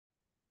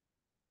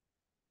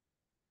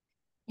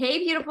Hey,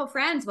 beautiful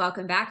friends.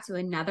 Welcome back to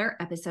another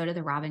episode of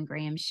the Robyn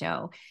Graham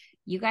Show.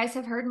 You guys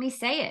have heard me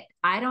say it.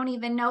 I don't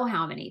even know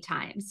how many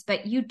times,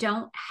 but you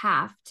don't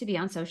have to be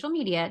on social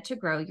media to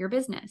grow your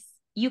business.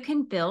 You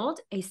can build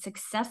a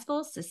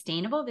successful,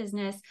 sustainable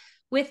business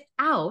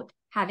without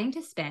having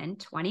to spend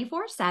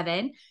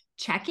 24/7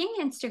 checking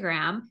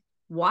Instagram,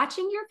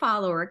 watching your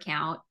follower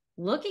count,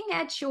 looking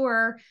at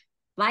your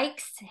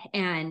likes,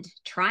 and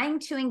trying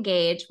to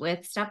engage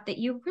with stuff that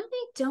you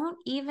really don't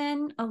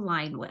even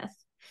align with.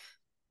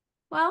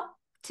 Well,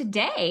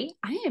 today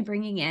I am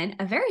bringing in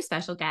a very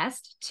special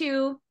guest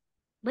to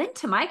lend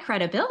to my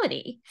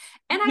credibility.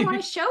 And I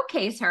want to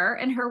showcase her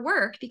and her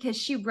work because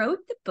she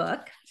wrote the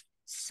book,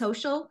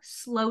 Social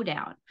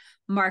Slowdown: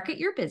 Market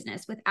Your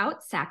Business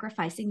Without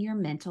Sacrificing Your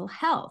Mental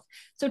Health.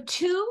 So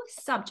two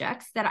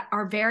subjects that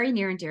are very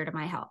near and dear to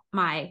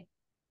my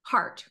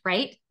heart,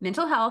 right?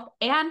 Mental health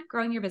and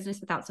growing your business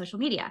without social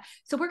media.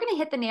 So we're going to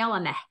hit the nail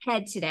on the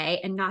head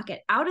today and knock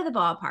it out of the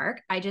ballpark.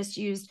 I just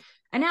used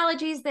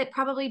analogies that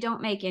probably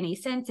don't make any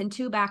sense and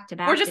two back to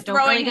back. We're just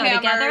throwing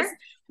hammers.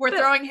 We're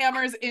throwing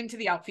hammers into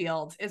the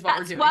outfield is what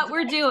we're doing. That's what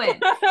we're doing.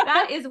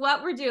 That is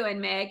what we're doing,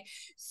 Meg.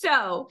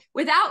 So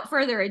without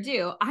further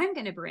ado, I'm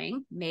going to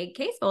bring Meg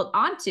Casebolt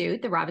onto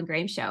the Robyn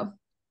Graham Show.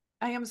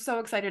 I am so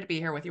excited to be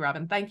here with you,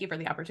 Robyn. Thank you for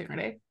the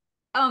opportunity.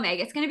 Oh, Meg,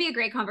 it's going to be a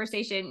great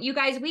conversation. You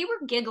guys, we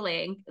were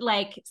giggling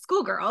like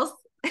schoolgirls,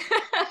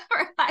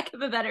 for lack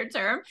of a better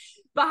term,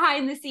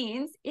 behind the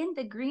scenes in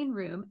the green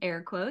room,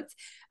 air quotes,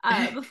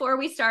 before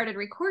we started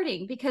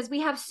recording, because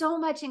we have so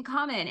much in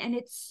common and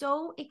it's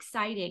so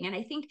exciting. And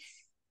I think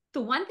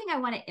the one thing I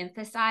want to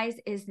emphasize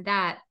is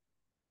that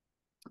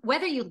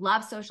whether you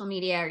love social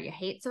media or you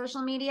hate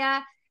social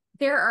media,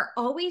 there are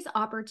always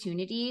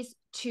opportunities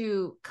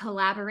to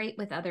collaborate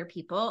with other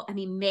people. I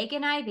mean, Meg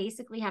and I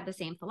basically have the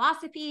same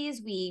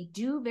philosophies. We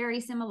do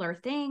very similar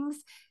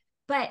things.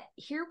 But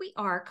here we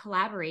are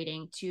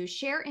collaborating to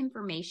share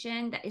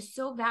information that is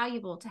so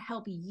valuable to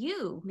help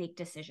you make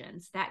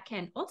decisions that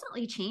can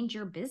ultimately change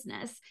your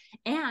business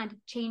and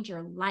change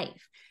your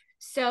life.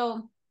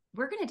 So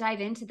we're going to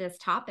dive into this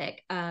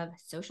topic of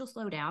social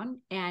slowdown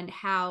and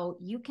how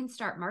you can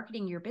start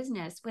marketing your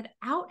business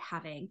without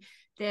having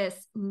this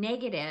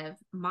negative,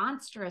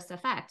 monstrous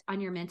effect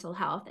on your mental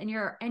health and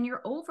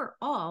your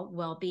overall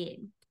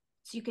well-being.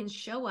 So you can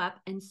show up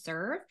and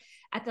serve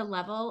at the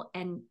level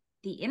and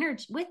the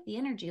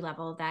energy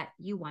level that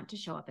you want to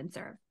show up and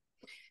serve.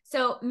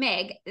 So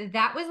Meg,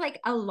 that was like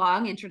a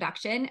long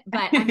introduction,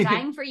 but I'm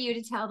dying for you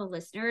to tell the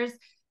listeners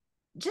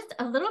just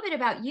a little bit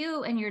about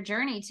you and your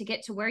journey to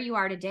get to where you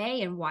are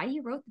today and why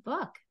you wrote the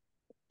book.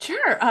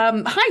 Sure.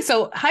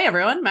 Hi,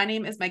 everyone. My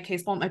name is Meg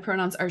Casebolt. My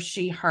pronouns are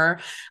she, her.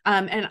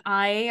 And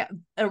I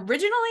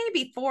originally,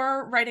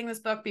 before writing this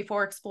book,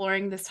 before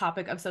exploring this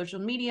topic of social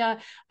media,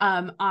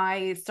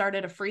 I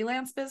started a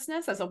freelance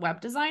business as a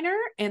web designer,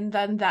 and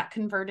then that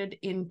converted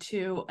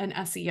into an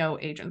SEO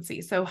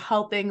agency. So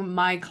helping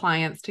my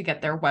clients to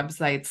get their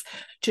websites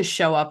to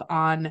show up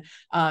on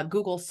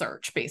Google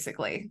search,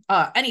 basically.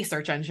 Any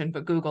search engine,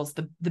 but Google's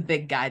the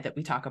big guy that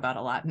we talk about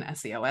a lot in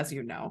SEO, as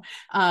you know.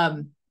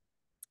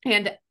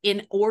 And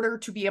in order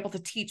to be able to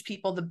teach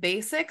people the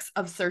basics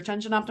of search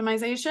engine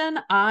optimization,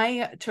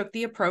 I took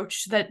the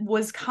approach that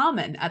was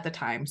common at the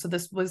time. So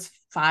this was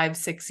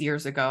 5-6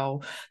 years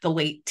ago, the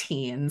late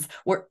teens,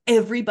 where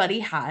everybody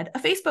had a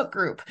Facebook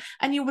group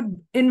and you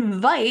would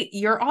invite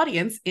your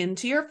audience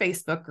into your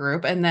Facebook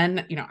group. And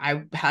then,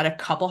 I had a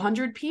couple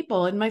hundred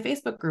people in my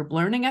Facebook group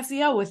learning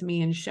SEO with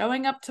me and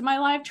showing up to my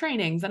live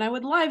trainings, and I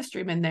would live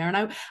stream in there.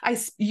 And I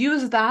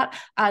used that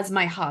as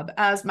my hub,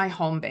 as my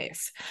home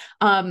base.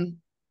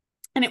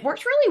 And it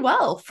worked really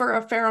well for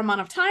a fair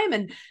amount of time.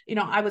 And,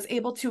 I was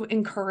able to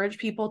encourage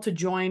people to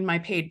join my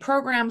paid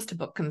programs, to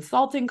book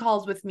consulting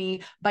calls with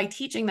me by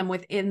teaching them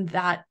within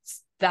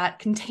that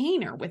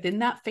container, within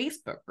that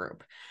Facebook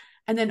group.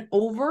 And then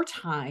over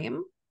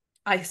time,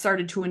 I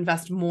started to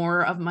invest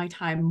more of my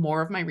time,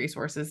 more of my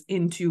resources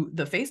into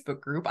the Facebook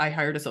group. I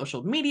hired a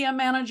social media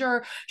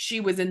manager.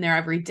 She was in there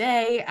every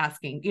day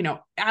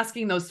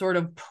asking those sort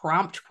of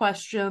prompt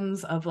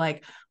questions of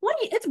like,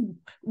 it's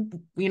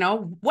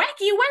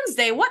Wacky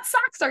Wednesday. What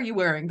socks are you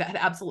wearing? That had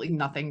absolutely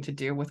nothing to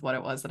do with what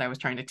it was that I was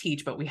trying to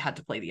teach, but we had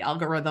to play the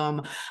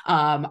algorithm.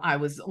 I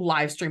was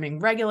live streaming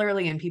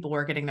regularly and people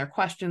were getting their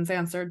questions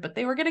answered, but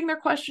they were getting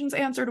their questions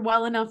answered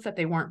well enough that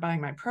they weren't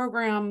buying my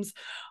programs.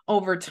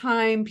 Over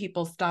time,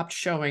 people stopped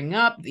showing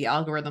up. The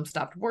algorithm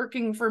stopped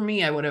working for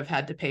me. I would have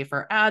had to pay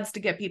for ads to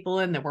get people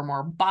in. There were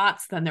more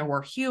bots than there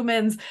were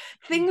humans.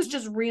 Things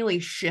just really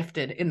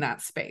shifted in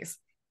that space.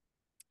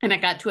 And it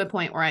got to a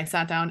point where I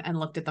sat down and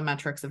looked at the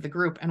metrics of the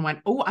group and went,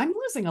 oh, I'm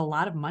losing a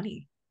lot of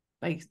money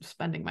by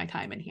spending my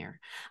time in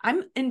here.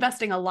 I'm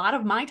investing a lot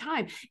of my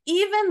time,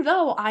 even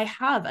though I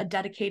have a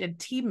dedicated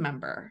team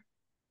member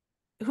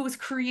who's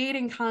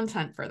creating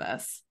content for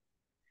this.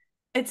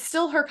 It's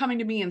still her coming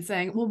to me and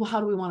saying, well,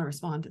 how do we want to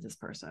respond to this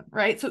person?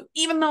 Right. So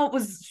even though it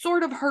was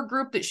sort of her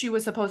group that she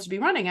was supposed to be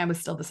running, I was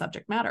still the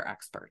subject matter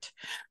expert.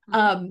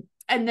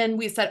 And then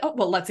we said, oh,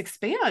 well, let's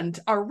expand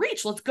our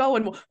reach. Let's go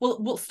and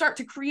we'll start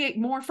to create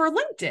more for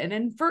LinkedIn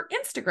and for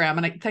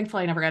Instagram. And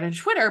thankfully I never got into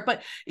Twitter,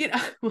 but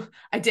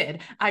I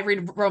did. I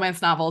read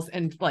romance novels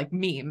and like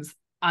memes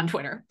on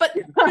Twitter, but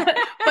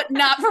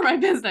not for my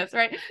business,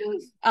 right?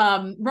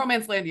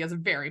 Romance Landia is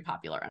very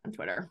popular on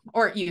Twitter,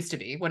 or it used to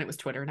be when it was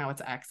Twitter. Now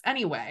it's X.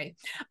 Anyway,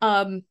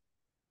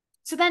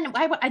 so then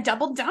I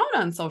doubled down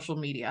on social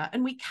media,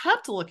 and we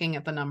kept looking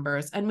at the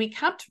numbers, and we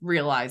kept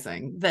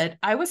realizing that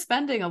I was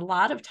spending a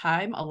lot of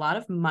time, a lot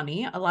of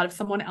money, a lot of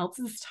someone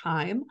else's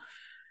time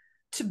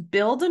to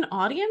build an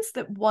audience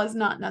that was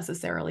not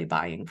necessarily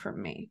buying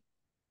from me.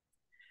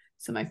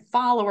 So my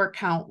follower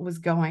count was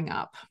going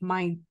up.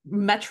 My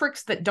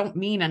metrics that don't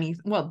mean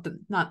anything, well,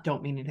 not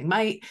don't mean anything.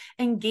 My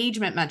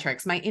engagement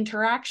metrics, my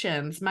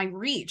interactions, my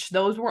reach,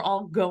 those were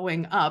all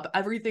going up.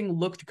 Everything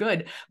looked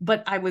good,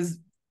 but I was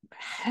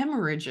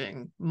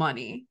hemorrhaging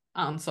money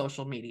on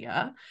social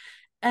media.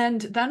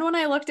 And then when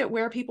I looked at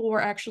where people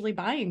were actually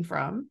buying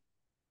from,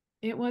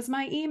 it was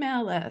my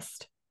email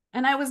list.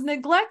 And I was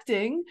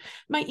neglecting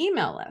my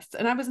email list,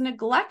 and I was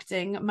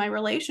neglecting my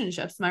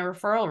relationships, my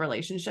referral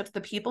relationships, the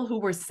people who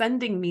were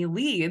sending me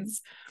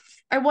leads.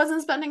 I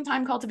wasn't spending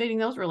time cultivating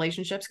those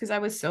relationships because I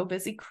was so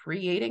busy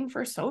creating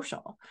for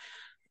social.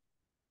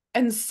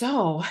 And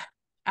so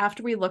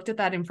after we looked at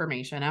that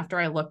information, after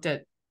I looked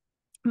at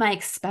my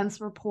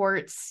expense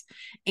reports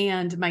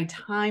and my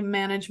time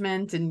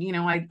management, and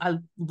I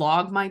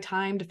log my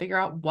time to figure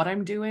out what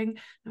I'm doing,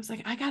 I was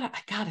like, I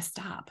gotta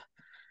stop.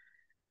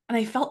 And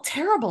I felt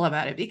terrible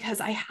about it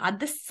because I had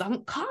this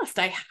sunk cost.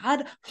 I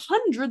had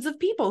hundreds of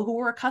people who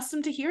were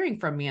accustomed to hearing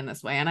from me in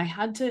this way. And I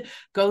had to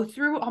go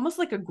through almost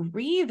like a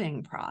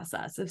grieving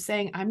process of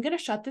saying, I'm going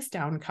to shut this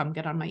down, come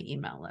get on my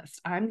email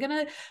list. I'm going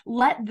to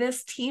let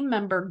this team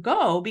member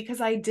go because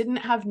I didn't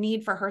have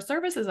need for her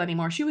services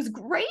anymore. She was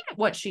great at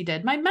what she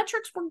did. My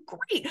metrics were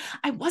great.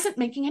 I wasn't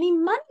making any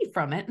money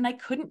from it, and I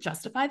couldn't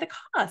justify the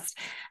cost.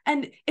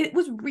 And it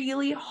was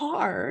really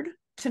hard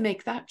to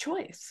make that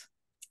choice.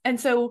 And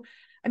so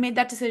I made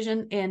that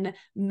decision in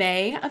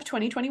May of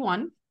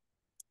 2021,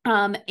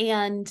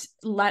 and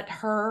let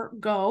her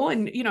go,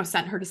 and,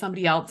 sent her to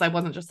somebody else. I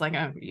wasn't just like,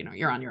 oh,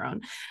 you're on your own.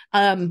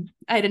 I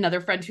had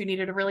another friend who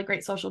needed a really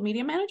great social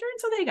media manager, and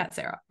so they got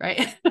Sarah,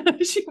 right?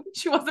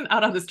 she wasn't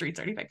out on the streets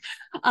or anything.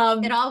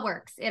 It all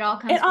works. It all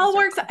comes. It all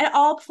works. It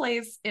all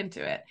plays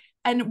into it.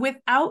 And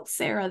without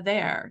Sarah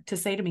there to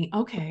say to me,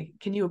 okay,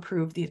 can you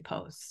approve these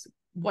posts?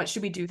 What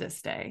should we do this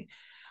day?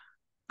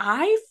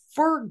 I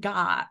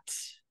forgot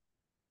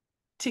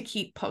to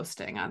keep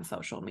posting on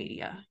social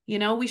media.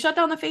 We shut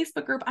down the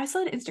Facebook group. I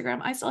still had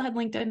Instagram. I still had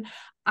LinkedIn.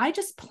 I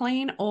just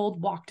plain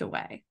old walked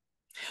away,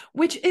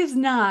 which is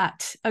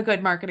not a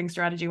good marketing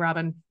strategy,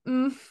 Robyn.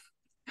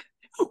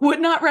 Would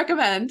not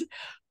recommend,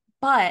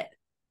 but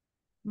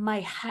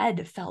my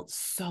head felt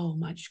so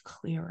much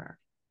clearer.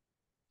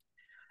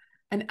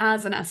 And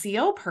as an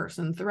SEO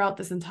person throughout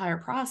this entire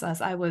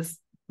process, I was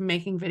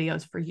making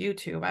videos for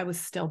YouTube. I was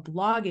still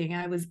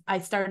blogging. I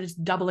started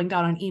doubling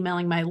down on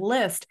emailing my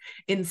list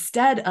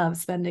instead of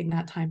spending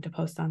that time to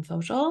post on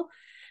social.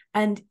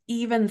 And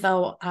even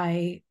though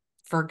I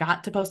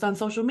forgot to post on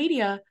social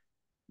media,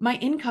 my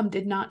income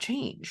did not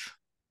change.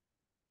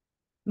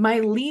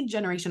 My lead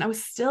generation, I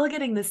was still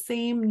getting the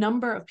same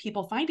number of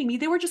people finding me.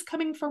 They were just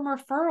coming from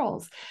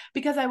referrals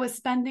because I was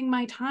spending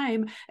my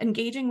time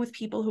engaging with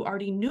people who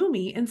already knew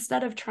me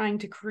instead of trying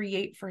to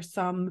create for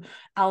some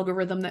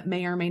algorithm that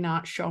may or may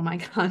not show my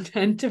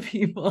content to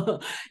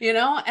people,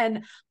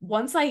 And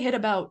once I hit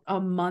about a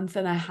month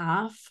and a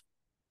half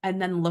and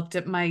then looked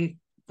at my,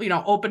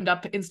 opened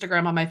up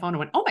Instagram on my phone and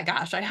went, oh my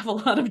gosh, I have a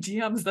lot of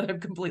DMs that I've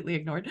completely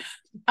ignored.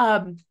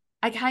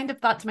 I kind of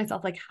thought to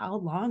myself, like, how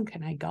long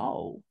can I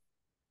go?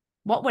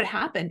 What would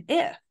happen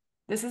if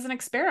this is an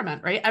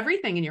experiment, right?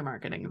 Everything in your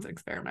marketing is an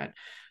experiment.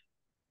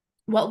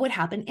 What would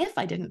happen if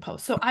I didn't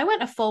post? So I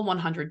went a full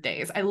 100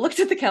 days. I looked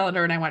at the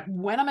calendar and I went,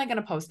 when am I going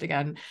to post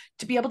again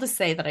to be able to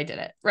say that I did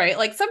it, right?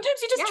 Like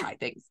sometimes you just try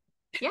things.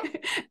 Yeah.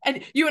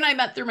 And you and I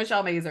met through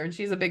Michelle Mazur, and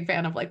she's a big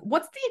fan of like,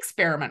 what's the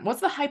experiment?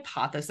 What's the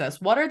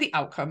hypothesis? What are the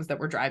outcomes that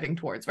we're driving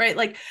towards, right?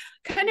 Like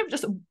kind of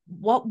just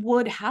what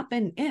would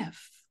happen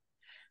if?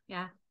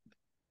 Yeah.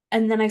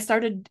 And then I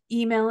started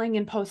emailing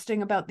and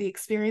posting about the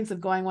experience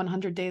of going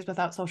 100 days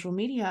without social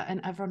media.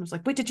 And everyone was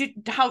like, wait,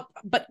 how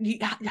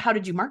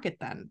did you market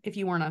then if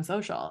you weren't on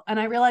social? And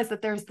I realized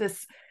that there's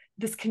this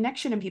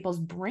connection in people's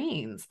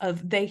brains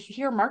of they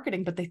hear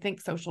marketing, but they think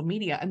social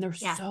media, and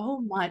there's so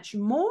much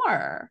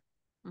more.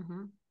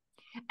 Mm-hmm.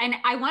 And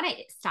I want to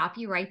stop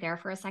you right there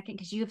for a second,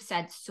 because you have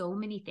said so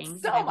many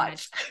things. So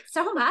much.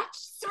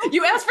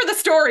 You asked for the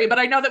story, but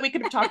I know that we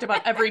could have talked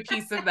about every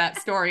piece of that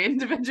story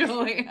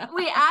individually.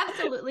 We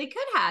absolutely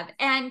could have.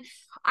 And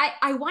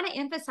I want to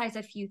emphasize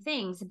a few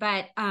things,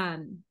 but now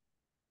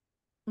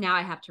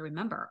I have to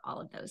remember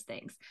all of those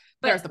things.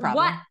 But there's the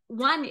problem.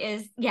 One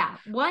is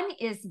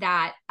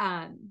that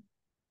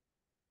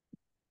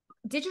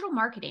digital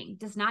marketing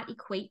does not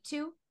equate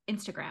to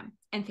Instagram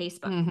and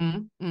Facebook.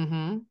 Mm-hmm.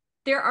 Mm-hmm.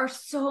 There are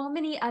so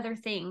many other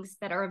things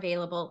that are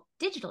available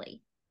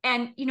digitally.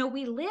 And,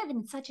 we live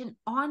in such an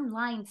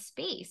online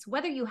space,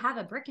 whether you have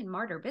a brick and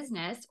mortar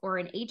business or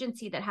an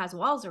agency that has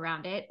walls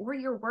around it, or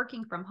you're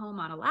working from home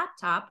on a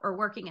laptop or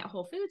working at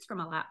Whole Foods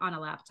on a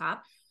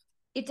laptop.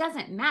 It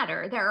doesn't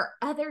matter. There are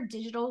other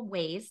digital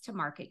ways to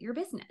market your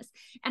business.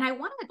 And I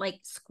want to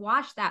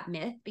squash that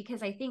myth,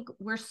 because I think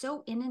we're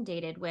so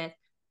inundated with,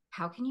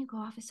 how can you go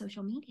off of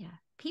social media?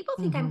 People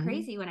think I'm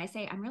crazy when I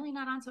say I'm really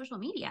not on social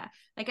media.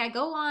 I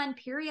go on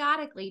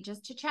periodically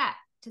just to check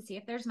to see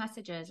if there's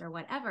messages or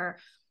whatever.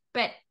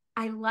 But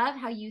I love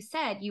how you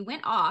said you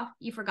went off,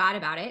 you forgot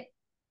about it.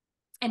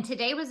 And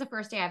today was the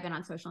first day I've been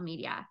on social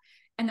media.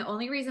 And the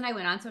only reason I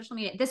went on social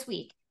media this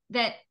week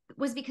that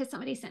was because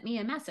somebody sent me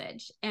a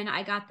message and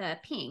I got the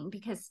ping,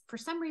 because for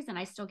some reason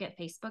I still get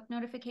Facebook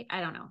notification.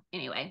 I don't know.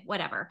 Anyway,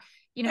 whatever.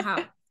 You know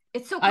how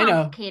it's so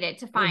complicated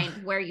to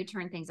find where you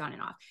turn things on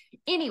and off.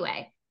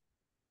 Anyway,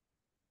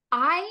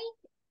 I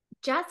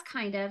just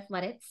kind of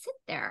let it sit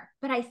there.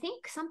 But I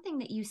think something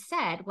that you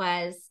said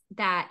was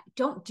that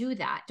don't do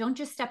that. Don't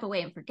just step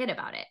away and forget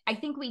about it. I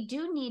think we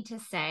do need to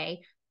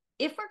say,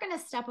 if we're going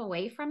to step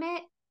away from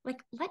it,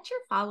 let your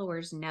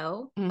followers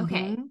know,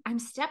 okay, I'm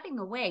stepping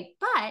away,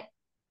 but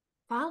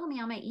follow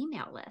me on my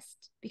email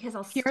list, because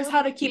here's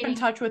how to keep in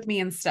touch with me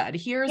instead.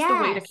 Here's the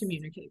way to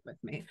communicate with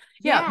me.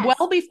 Yeah. Yes.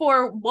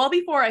 Well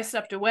before I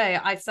stepped away,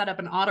 I set up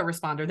an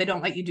autoresponder. They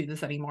don't let you do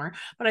this anymore,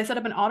 but I set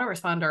up an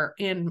autoresponder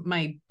in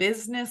my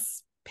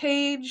business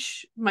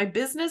page, my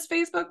business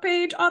Facebook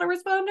page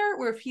autoresponder,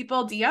 where if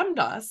people DM'd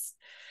us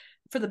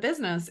for the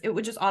business, it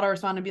would just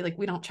autorespond and be like,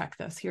 we don't check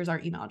this. Here's our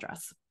email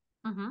address.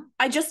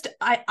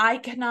 I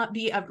cannot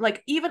be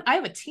even I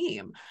have a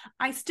team.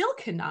 I still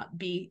cannot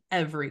be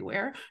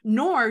everywhere,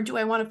 nor do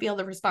I want to feel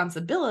the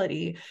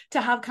responsibility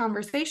to have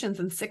conversations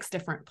in 6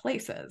 different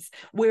places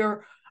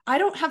where I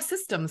don't have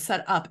systems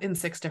set up in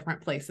 6 different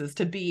places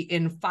to be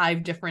in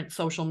 5 different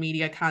social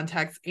media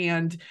contexts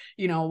and,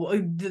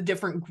 the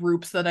different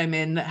groups that I'm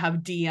in that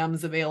have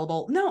DMs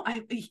available. No,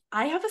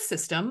 I have a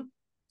system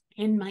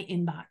in my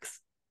inbox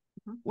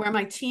where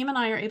my team and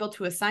I are able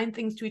to assign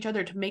things to each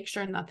other to make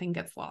sure nothing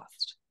gets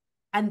lost.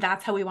 And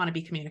that's how we want to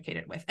be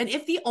communicated with. And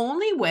if the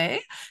only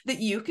way that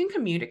you can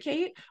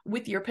communicate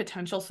with your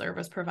potential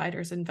service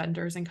providers and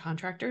vendors and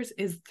contractors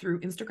is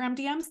through Instagram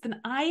DMs,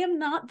 then I am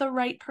not the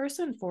right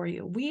person for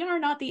you. We are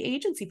not the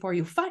agency for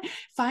you.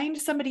 Find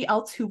somebody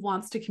else who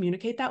wants to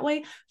communicate that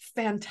way.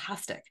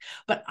 Fantastic.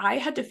 But I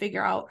had to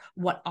figure out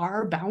what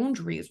our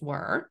boundaries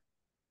were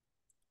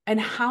and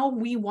how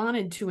we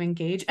wanted to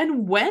engage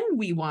and when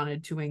we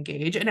wanted to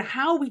engage and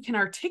how we can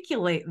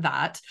articulate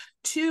that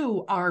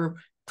to our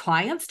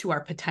clients, to our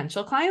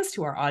potential clients,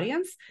 to our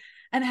audience,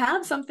 and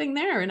have something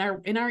there in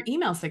our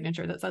email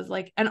signature that says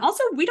and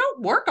also we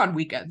don't work on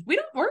weekends. We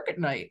don't work at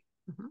night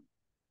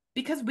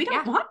because we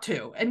don't want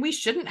to, and we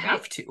shouldn't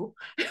have to.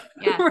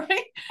 Yeah.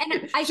 Right.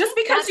 And just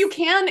because you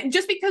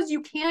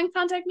can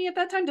contact me at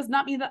that time does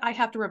not mean that I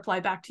have to reply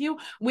back to you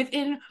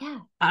within,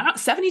 I don't know,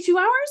 72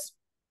 hours.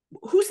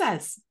 Who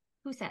says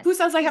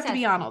I have to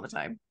be on all the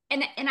time?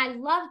 And I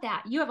love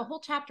that you have a whole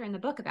chapter in the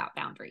book about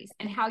boundaries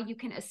and how you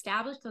can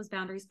establish those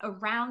boundaries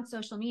around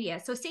social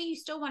media. So say you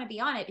still want to be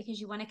on it because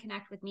you want to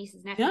connect with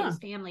nieces, nephews,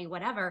 family,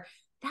 whatever,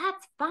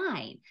 that's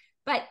fine.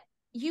 But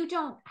you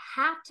don't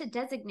have to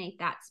designate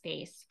that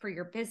space for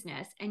your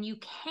business, and you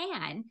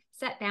can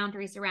set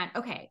boundaries around,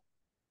 okay,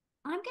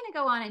 I'm going to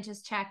go on and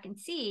just check and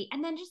see,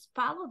 and then just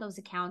follow those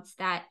accounts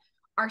that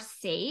are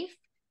safe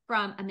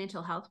from a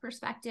mental health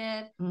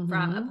perspective,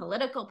 from a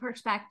political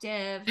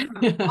perspective,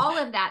 from all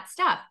of that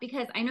stuff.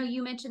 Because I know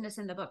you mentioned this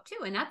in the book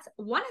too. And that's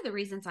one of the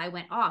reasons I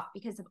went off,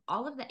 because of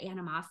all of the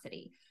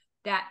animosity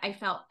that I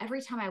felt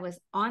every time I was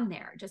on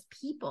there, just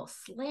people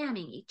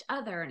slamming each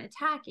other and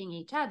attacking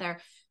each other.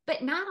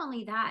 But not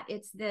only that,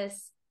 it's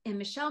this, and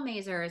Michelle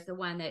Mazur is the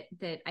one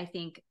that I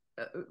think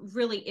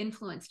really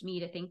influenced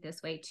me to think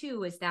this way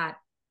too, is that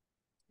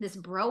this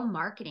bro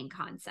marketing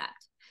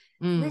concept.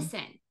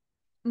 Listen,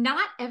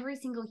 not every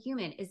single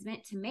human is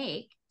meant to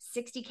make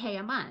 $60K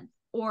a month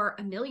or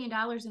 $1 million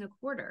in a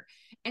quarter.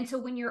 And so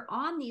when you're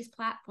on these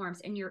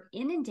platforms and you're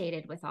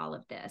inundated with all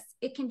of this,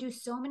 it can do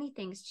so many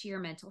things to your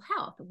mental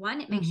health.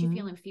 One, it makes you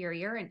feel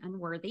inferior and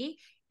unworthy.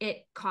 It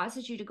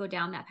causes you to go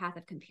down that path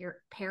of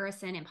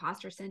comparison,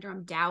 imposter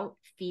syndrome, doubt,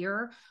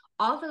 fear,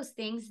 all those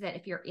things that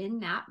if you're in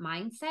that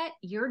mindset,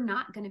 you're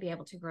not going to be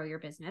able to grow your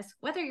business,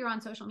 whether you're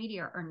on social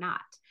media or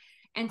not.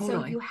 And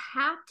so you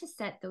have to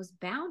set those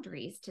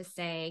boundaries to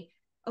say,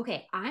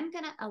 okay, I'm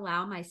going to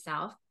allow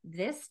myself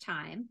this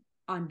time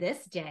on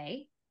this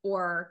day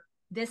or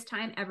this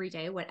time every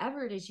day,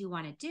 whatever it is you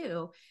want to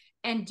do,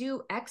 and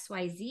do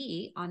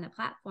XYZ on the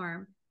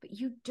platform, but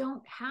you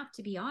don't have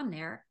to be on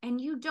there and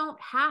you don't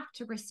have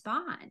to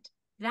respond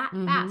that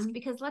fast,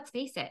 because let's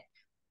face it,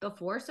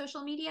 before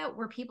social media,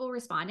 were people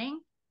responding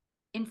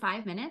in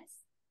 5 minutes?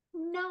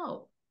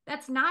 No,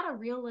 that's not a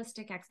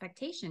realistic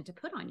expectation to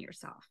put on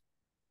yourself.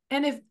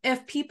 And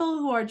if people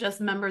who are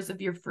just members of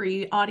your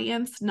free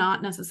audience,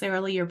 not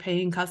necessarily your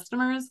paying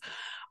customers,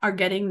 are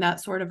getting that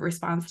sort of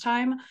response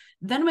time,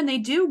 then when they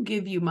do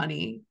give you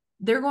money,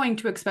 they're going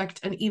to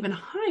expect an even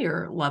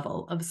higher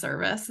level of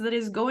service that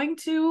is going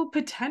to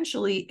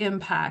potentially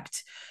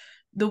impact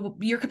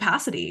your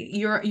capacity,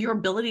 your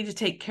ability to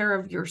take care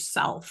of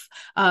yourself.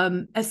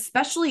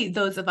 Especially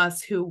those of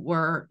us who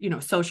were,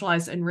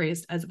 socialized and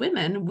raised as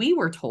women, we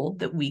were told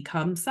that we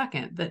come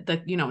second,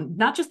 that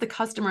not just the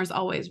customer is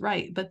always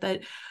right, but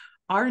that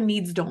our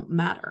needs don't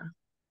matter.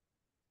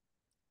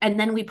 And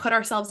then we put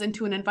ourselves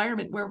into an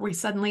environment where we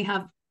suddenly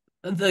have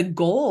the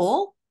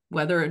goal,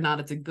 whether or not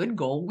it's a good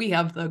goal, we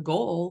have the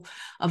goal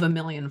of 1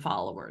 million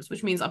followers,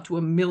 which means up to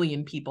 1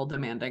 million people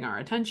demanding our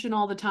attention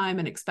all the time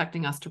and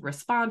expecting us to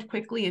respond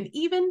quickly. And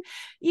even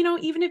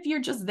if you're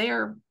just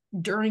there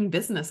during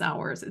business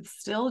hours, it's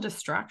still a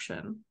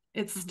distraction.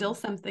 It's still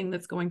something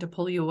that's going to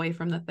pull you away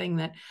from the thing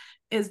that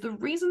is the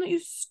reason that you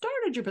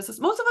started your business.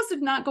 Most of us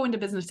did not go into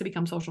business to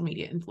become social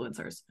media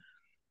influencers.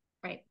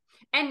 Right.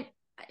 And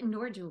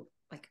nor do,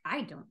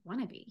 I don't want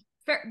to be.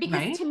 Because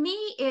right? To me,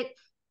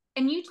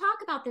 and you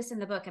talk about this in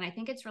the book, and I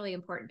think it's really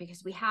important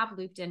because we have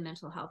looped in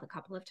mental health a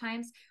couple of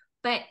times,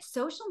 but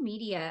social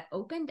media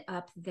opened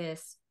up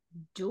this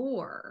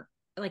door,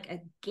 like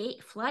a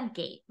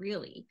floodgate,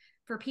 really,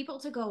 for people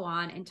to go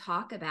on and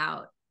talk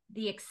about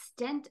the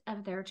extent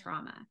of their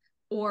trauma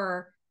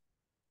or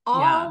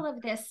all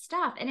of this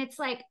stuff. And it's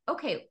like,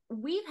 okay,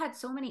 we've had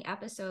so many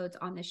episodes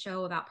on the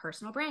show about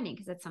personal branding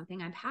because it's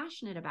something I'm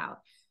passionate about.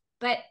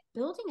 But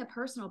building a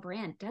personal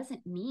brand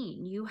doesn't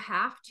mean you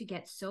have to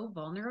get so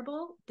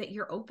vulnerable that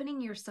you're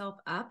opening yourself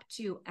up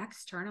to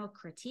external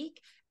critique,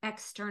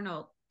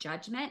 external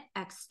judgment,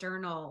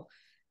 external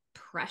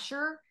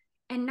pressure.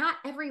 And not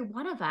every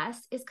one of us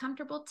is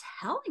comfortable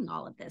telling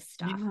all of this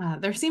stuff. Yeah,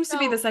 there seems to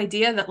be this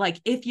idea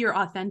that if you're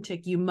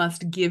authentic, you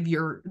must give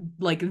your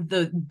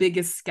the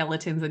biggest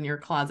skeletons in your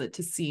closet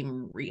to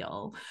seem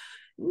real.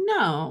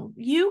 No,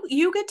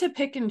 you get to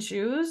pick and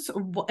choose.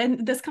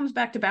 And this comes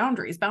back to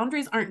boundaries.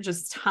 Boundaries aren't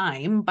just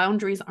time.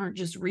 Boundaries aren't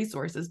just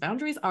resources.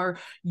 Boundaries are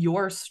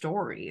your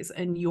stories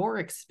and your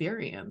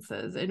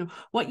experiences and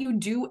what you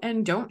do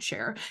and don't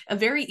share. A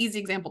very easy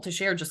example to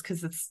share, just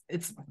because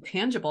it's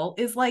tangible,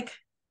 is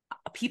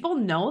people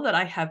know that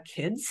I have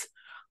kids.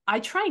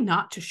 I try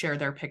not to share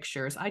their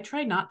pictures. I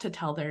try not to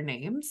tell their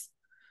names.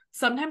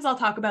 Sometimes I'll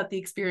talk about the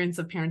experience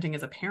of parenting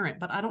as a parent,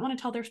 but I don't want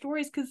to tell their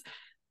stories because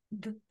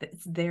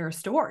it's their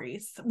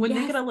stories. When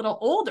they get a little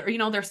older,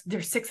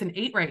 they're 6 and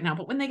 8 right now,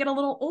 but when they get a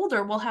little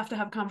older, we'll have to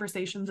have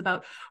conversations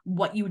about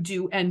what you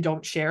do and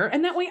don't share.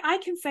 And that way I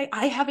can say,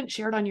 I haven't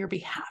shared on your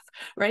behalf,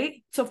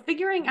 right? So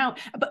figuring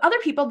out, but other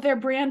people, their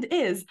brand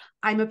is,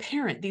 I'm a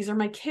parent. These are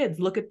my kids.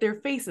 Look at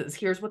their faces.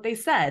 Here's what they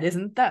said.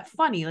 Isn't that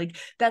funny?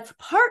 That's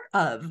part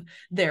of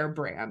their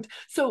brand.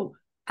 So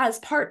as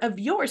part of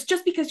yours,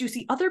 just because you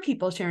see other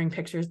people sharing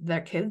pictures of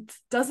their kids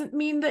doesn't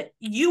mean that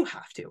you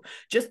have to.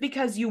 Just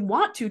because you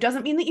want to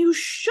doesn't mean that you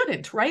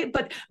shouldn't, right?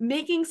 But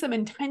making some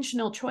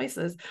intentional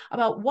choices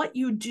about what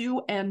you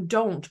do and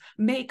don't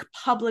make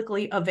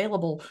publicly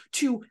available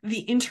to the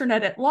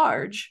internet at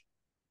large.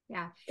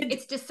 Yeah,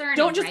 it's discerning.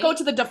 Don't just go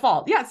to the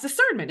default. Yeah, it's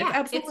discernment.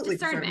 Yeah, it's absolutely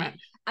discernment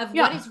of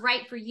what is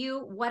right for you,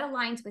 what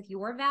aligns with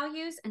your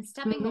values, and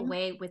stepping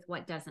away with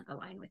what doesn't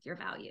align with your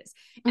values.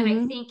 And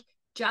I think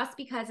just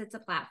because it's a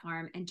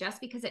platform and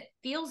just because it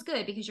feels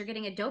good because you're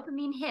getting a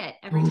dopamine hit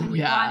every time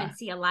you go on and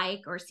see a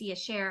like or see a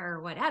share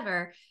or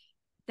whatever,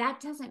 that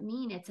doesn't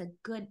mean it's a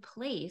good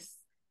place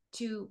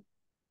to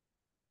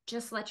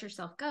just let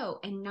yourself go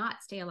and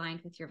not stay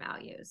aligned with your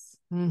values.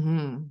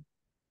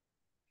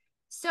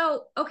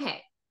 So,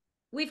 okay,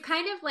 we've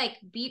kind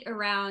of beat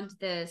around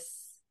the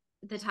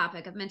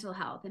topic of mental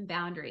health and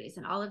boundaries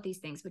and all of these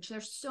things, which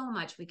there's so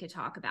much we could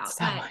talk about.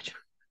 So much.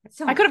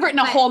 I could have written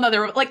a whole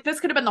nother, this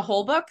could have been the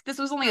whole book. This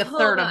was only a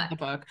third of the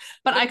book,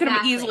 but I could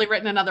have easily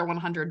written another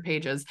 100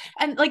 pages.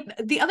 And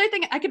the other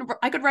thing, I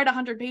could write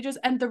 100 pages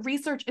and the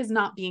research is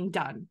not being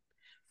done.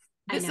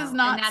 This is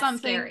not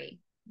something scary.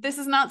 This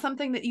is not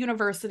something that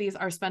universities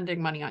are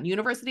spending money on.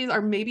 Universities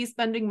are maybe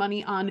spending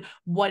money on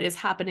what is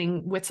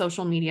happening with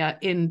social media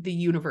in the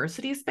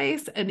university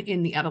space and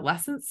in the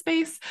adolescent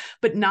space,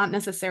 but not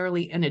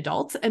necessarily in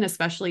adults, and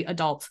especially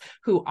adults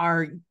who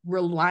are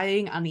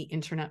relying on the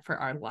internet for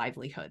our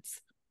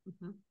livelihoods.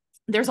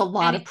 There's a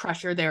lot of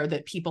pressure there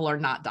that people are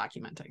not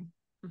documenting.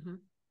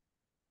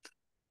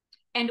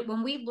 And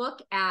when we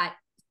look at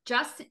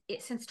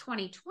since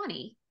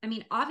 2020, I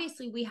mean,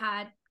 obviously we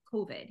had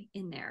COVID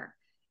in there.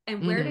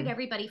 And where did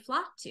everybody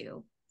flock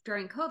to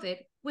during COVID?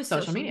 Was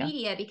social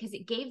media, because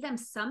it gave them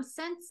some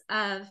sense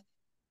of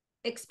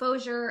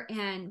exposure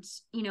and,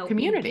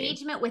 community,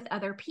 engagement with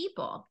other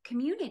people,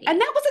 community.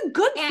 And that was a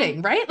good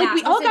thing, right?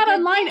 We all got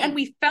online and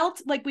we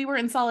felt like we were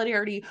in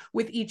solidarity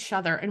with each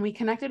other and we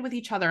connected with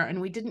each other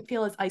and we didn't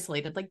feel as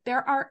isolated.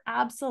 There are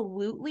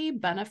absolutely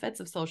benefits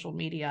of social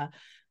media,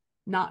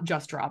 not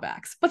just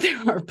drawbacks, but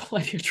there are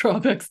plenty of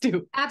drawbacks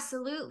too.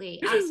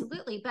 Absolutely.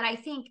 Absolutely. But I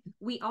think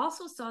we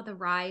also saw the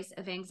rise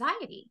of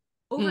anxiety.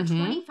 Over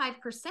 25%,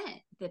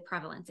 the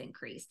prevalence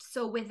increased.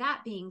 So with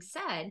that being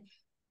said,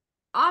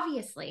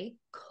 obviously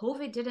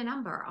COVID did a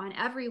number on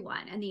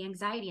everyone and the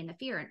anxiety and the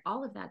fear and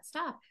all of that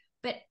stuff.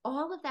 But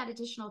all of that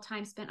additional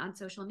time spent on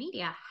social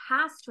media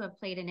has to have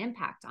played an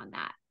impact on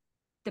that,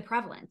 the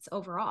prevalence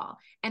overall.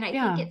 And I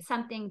think it's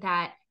something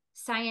that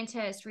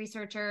scientists,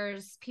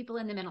 researchers, people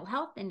in the mental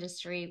health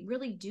industry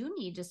really do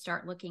need to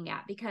start looking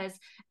at, because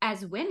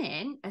as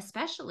women,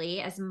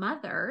 especially as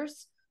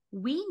mothers,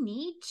 we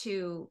need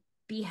to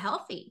be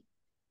healthy,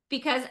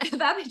 because of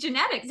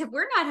epigenetics. If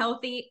we're not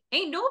healthy,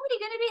 ain't nobody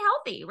going to be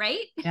healthy,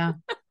 right? Yeah.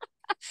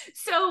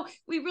 So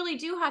we really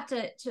do have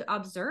to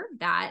observe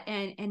that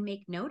and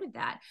make note of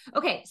that.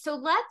 Okay, so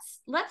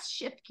let's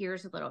shift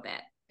gears a little bit,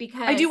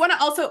 because I do want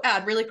to also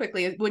add really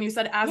quickly, when you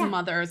said as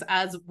mothers,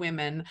 as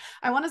women,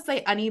 I want to say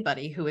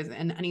anybody who is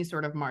in any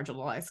sort of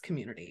marginalized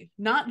community,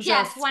 not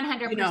just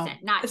 100%,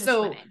 not just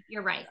women.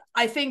 You're right.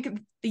 I think,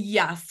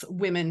 yes,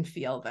 women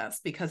feel this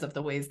because of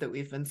the ways that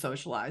we've been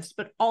socialized,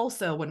 but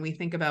also when we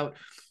think about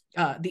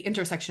the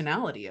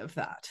intersectionality of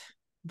that.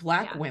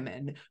 Black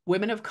women,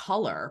 women of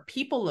color,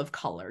 people of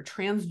color,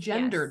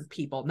 transgendered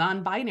people,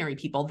 non-binary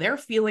people, they're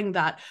feeling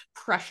that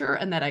pressure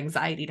and that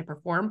anxiety to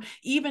perform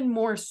even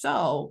more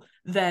so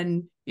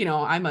than,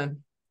 I'm a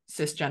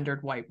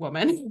cisgendered white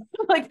woman.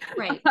 Like,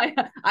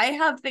 I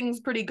have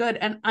things pretty good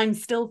and I'm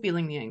still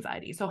feeling the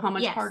anxiety. So how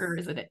much harder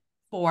is it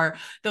for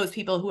those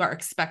people who are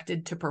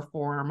expected to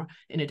perform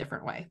in a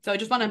different way? So I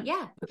just want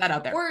to put that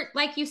out there. Or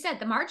like you said,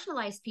 the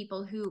marginalized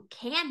people who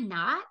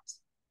cannot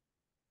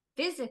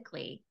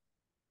physically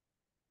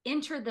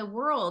enter the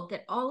world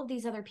that all of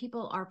these other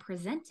people are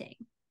presenting.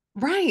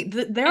 Right.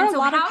 There are a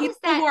lot of people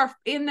who are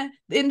in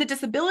the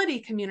disability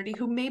community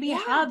who maybe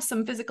have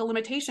some physical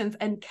limitations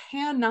and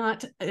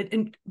cannot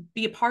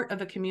be a part of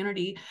a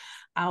community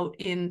out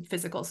in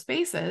physical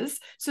spaces.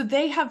 So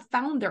they have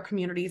found their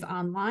communities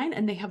online,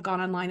 and they have gone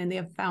online and they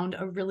have found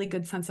a really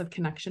good sense of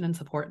connection and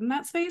support in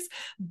that space.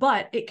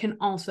 But it can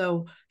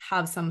also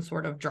have some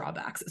sort of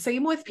drawbacks.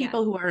 Same with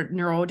people who are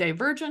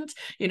neurodivergent.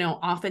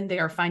 Often they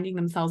are finding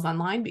themselves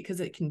online because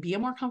it can be a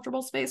more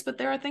comfortable space, but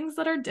there are things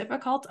that are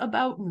difficult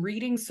about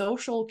reading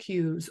social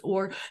cues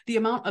or the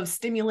amount of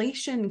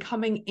stimulation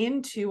coming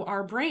into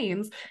our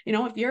brains.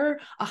 If you're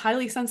a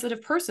highly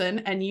sensitive person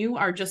and you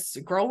are just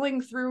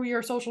scrolling through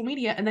your social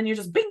media and then you're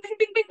just bing, bing,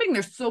 bing, bing, bing,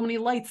 there's so many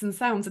lights and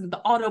sounds and the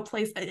auto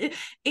plays,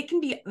 it can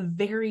be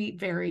very,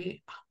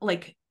 very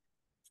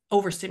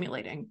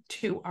overstimulating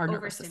to our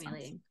nervous system.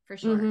 For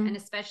sure. And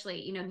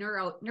especially,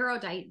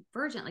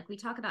 neurodivergent, like we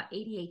talk about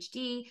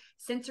ADHD,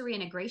 sensory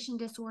integration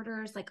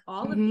disorders, like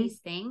all of these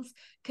things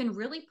can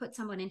really put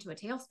someone into a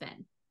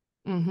tailspin.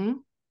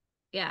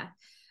 Yeah.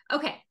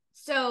 Okay.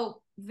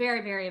 So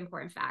very, very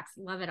important facts.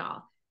 Love it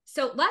all.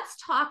 So let's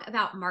talk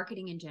about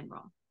marketing in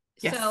general.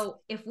 Yes. So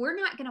if we're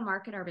not going to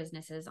market our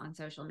businesses on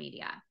social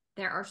media,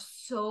 there are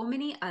so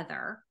many a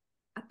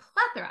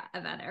plethora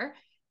of other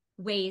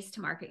ways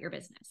to market your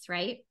business,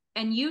 right?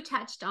 And you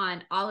touched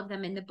on all of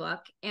them in the book,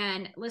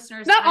 and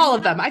listeners, not all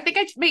of them. I think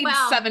I made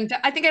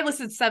I think I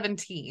listed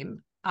 17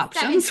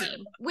 options,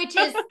 17, which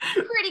is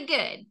pretty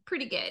good.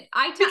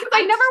 Because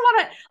I never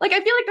want to, I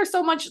feel like there's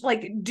so much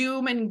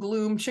doom and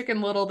gloom,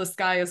 Chicken Little, the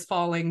sky is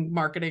falling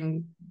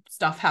marketing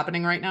stuff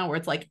happening right now, where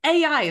it's like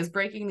AI is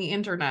breaking the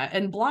internet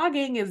and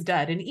blogging is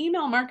dead and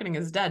email marketing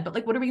is dead.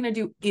 But what are we going to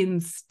do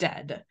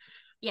instead?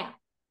 Yeah,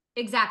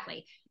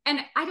 exactly. And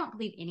I don't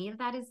believe any of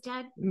that is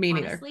dead. Me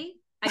neither. Honestly.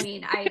 I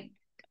mean,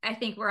 I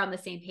think we're on the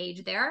same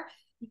page there,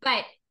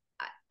 but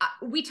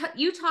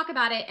you talk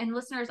about it, and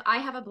listeners, I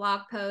have a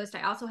blog post.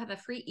 I also have a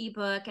free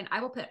ebook, and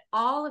I will put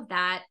all of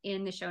that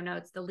in the show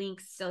notes, the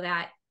links, so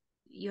that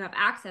you have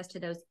access to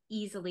those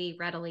easily,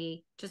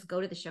 readily. Just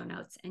go to the show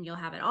notes and you'll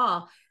have it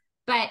all.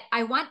 But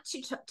I want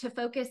to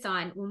focus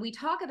on, when we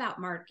talk about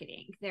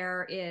marketing,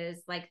 there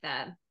is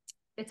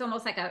it's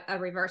almost like a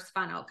reverse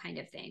funnel kind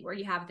of thing, where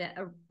you have the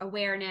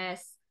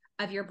awareness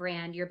of your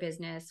brand, your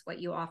business, what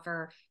you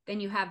offer. Then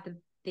you have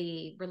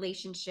the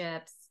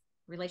relationship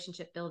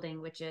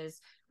building, which is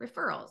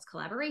referrals,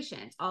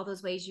 collaborations, all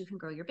those ways you can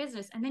grow your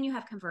business. And then you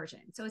have conversion.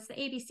 So it's the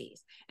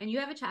ABCs. And you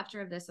have a chapter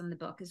of this in the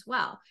book as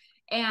well.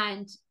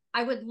 And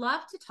I would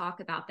love to talk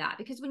about that,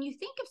 because when you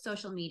think of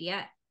social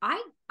media,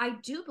 I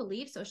do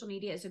believe social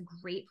media is a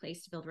great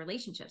place to build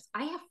relationships.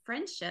 I have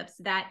friendships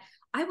that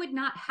I would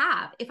not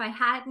have if I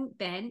hadn't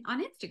been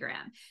on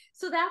Instagram.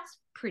 So that's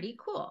pretty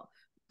cool.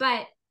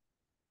 But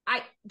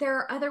there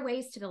are other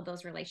ways to build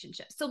those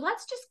relationships. So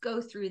let's just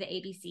go through the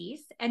ABCs.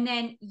 And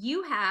then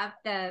you have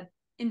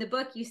in the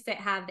book, you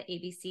have the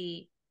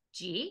ABC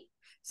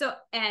So,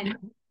 and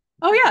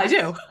oh yeah, I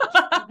do.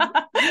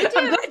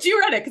 I'm glad you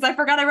read it, because I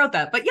forgot I wrote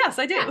that, but yes,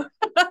 I do. Yeah.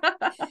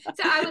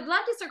 So I would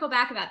love to circle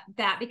back about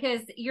that,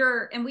 because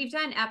and we've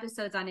done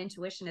episodes on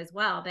intuition as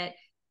well, but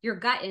your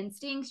gut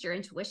instincts, your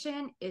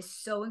intuition is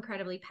so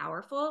incredibly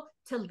powerful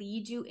to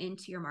lead you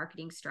into your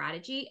marketing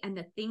strategy and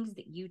the things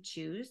that you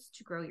choose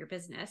to grow your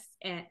business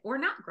or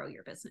not grow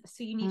your business.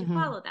 So you need to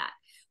follow that.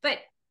 But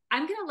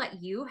I'm going to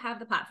let you have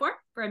the platform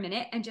for a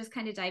minute and just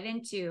kind of dive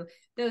into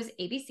those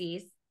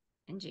ABCs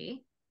and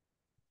G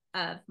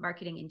of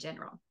marketing in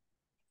general.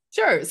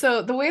 Sure.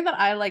 So the way that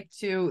I like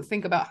to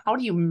think about how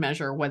do you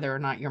measure whether or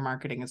not your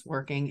marketing is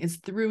working is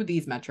through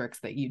these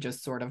metrics that you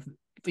just sort of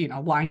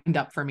lined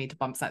up for me to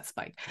bump that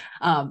spike.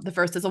 The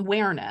first is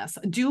awareness.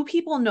 Do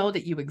people know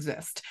that you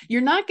exist?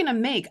 You're not going to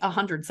make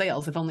 100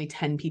 sales if only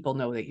 10 people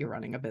know that you're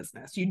running a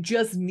business. You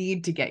just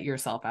need to get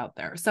yourself out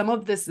there. Some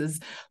of this is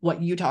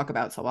what you talk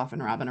about so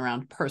often, Robyn,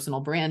 around personal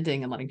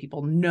branding and letting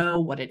people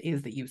know what it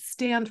is that you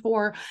stand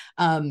for.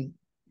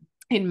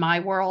 In my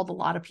world, a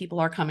lot of people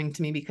are coming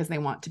to me because they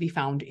want to be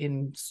found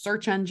in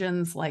search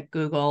engines like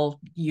Google,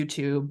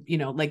 YouTube,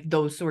 like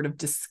those sort of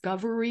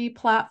discovery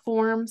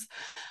platforms.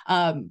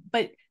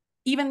 But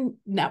even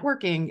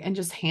networking and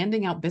just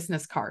handing out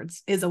business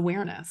cards is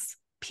awareness.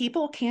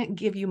 People can't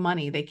give you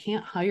money. They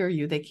can't hire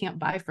you. They can't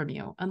buy from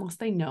you unless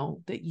they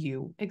know that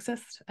you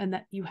exist and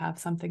that you have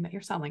something that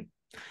you're selling.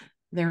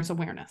 There's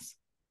awareness.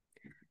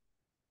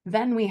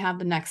 Then we have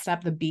the next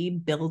step, the B,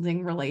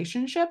 building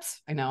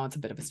relationships. I know it's a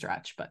bit of a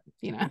stretch, but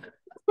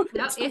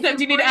sometimes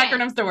you need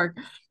acronyms to work.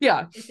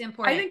 Yeah. It's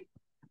important.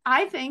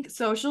 I think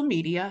social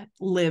media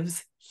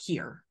lives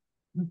here.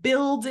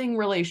 Building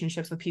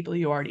relationships with people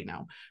you already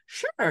know.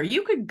 Sure,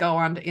 you could go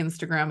onto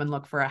Instagram and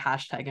look for a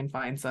hashtag and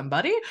find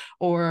somebody,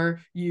 or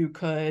you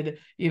could,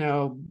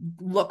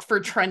 look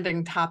for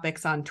trending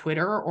topics on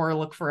Twitter or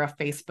look for a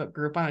Facebook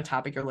group on a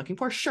topic you're looking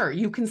for. Sure,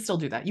 you can still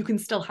do that. You can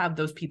still have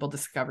those people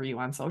discover you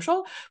on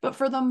social, but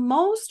for the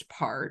most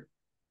part,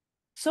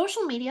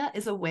 social media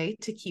is a way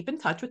to keep in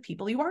touch with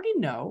people you already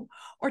know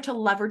or to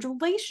leverage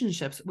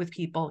relationships with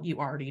people you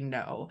already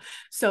know.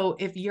 So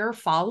if you're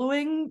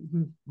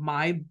following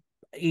my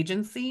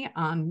agency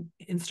on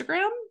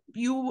Instagram,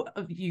 you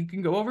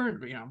can go over,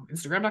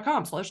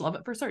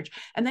 Instagram.com/loveitforsearch,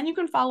 and then you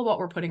can follow what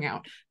we're putting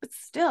out. But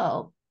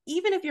still,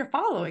 even if you're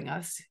following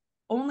us,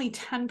 only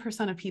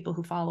 10% of people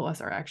who follow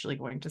us are actually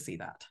going to see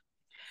that.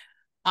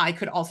 I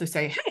could also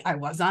say, hey, I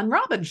was on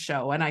Robyn's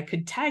show, and I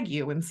could tag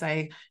you and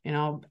say,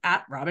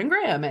 at Robyn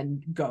Graham,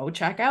 and go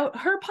check out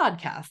her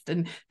podcast,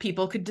 and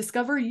people could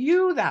discover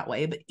you that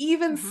way. But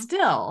even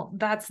still,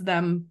 that's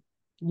them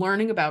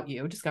learning about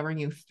you, discovering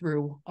you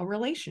through a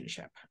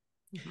relationship.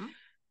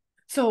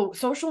 So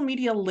social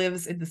media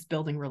lives in this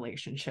building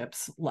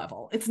relationships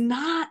level. It's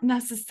not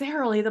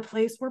necessarily the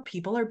place where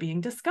people are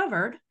being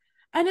discovered,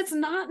 and it's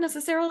not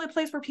necessarily a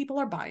place where people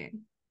are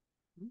buying.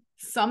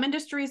 Some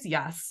industries,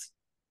 yes.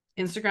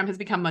 Instagram has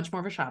become much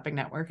more of a shopping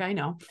network. I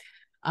know.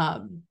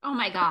 Oh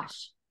my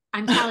gosh.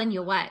 I'm telling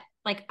you what,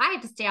 like I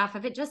had to stay off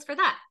of it just for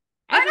that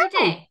every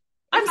day.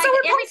 I'm so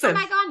repulsive. Every time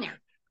I go on there.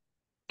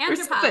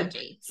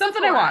 Anthropology,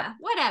 something Sephora, I want,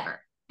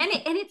 whatever. And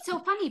it's so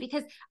funny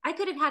because I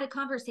could have had a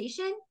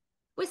conversation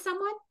with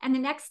someone, and the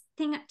next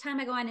time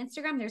I go on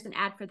Instagram, there's an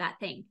ad for that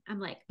thing. I'm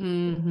like, I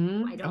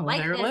don't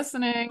like they're this.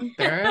 listening.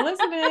 They're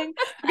listening.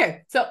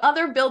 Okay. So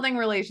other building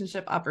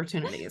relationship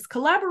opportunities,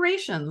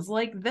 collaborations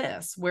like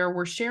this, where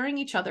we're sharing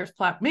each other's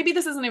maybe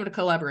this isn't even a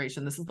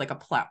collaboration. This is like a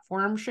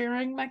platform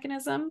sharing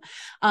mechanism.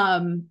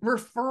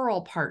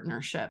 Referral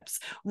partnerships,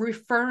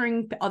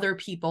 referring other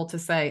people to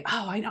say,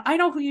 oh, I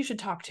know who you should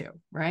talk to,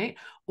 right?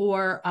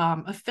 Or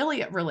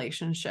affiliate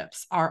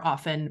relationships are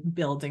often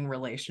building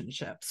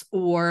relationships,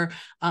 or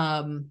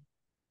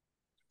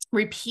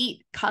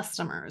repeat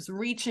customers,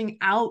 reaching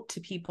out to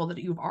people that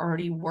you've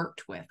already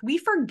worked with. We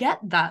forget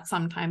that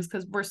sometimes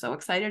because we're so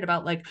excited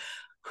about like,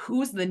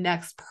 who's the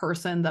next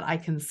person that I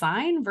can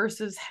sign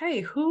versus,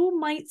 hey, who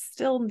might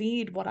still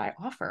need what I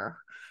offer?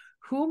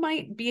 Who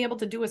might be able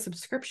to do a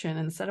subscription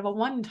instead of a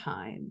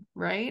one-time,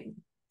 right?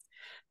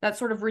 That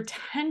sort of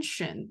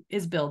retention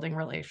is building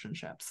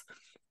relationships.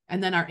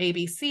 And then our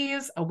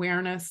ABCs,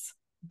 awareness,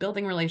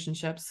 building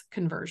relationships,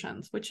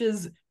 conversions, which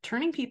is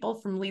turning people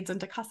from leads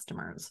into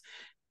customers,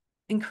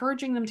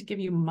 encouraging them to give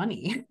you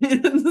money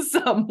in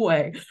some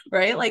way,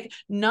 right? Like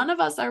none of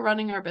us are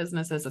running our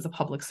businesses as a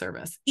public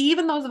service.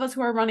 Even those of us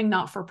who are running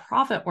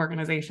not-for-profit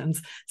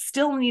organizations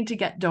still need to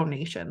get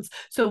donations.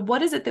 So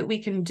what is it that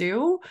we can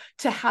do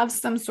to have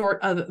some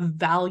sort of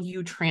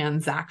value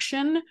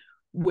transaction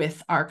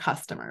with our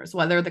customers,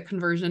 whether the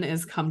conversion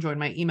is come join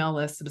my email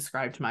list,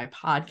 subscribe to my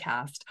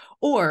podcast,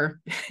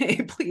 or hey,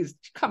 please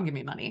come give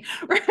me money,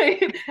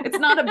 right? It's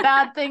not a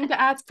bad thing to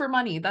ask for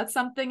money. That's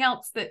something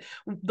else that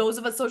those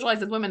of us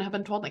socialized as women have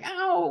been told, like,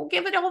 oh,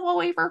 give it all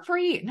away for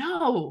free.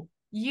 No,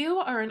 you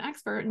are an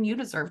expert and you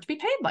deserve to be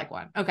paid like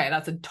one. Okay,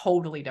 that's a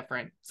totally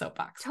different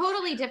soapbox.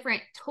 Totally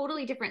different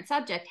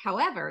subject.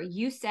 However,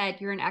 you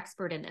said you're an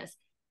expert in this.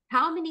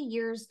 How many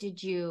years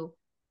did you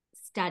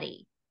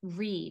study,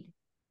 read,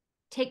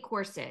 take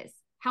courses?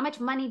 How much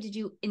money did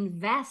you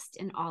invest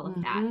in all of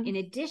that in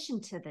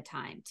addition to the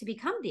time to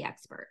become the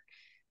expert?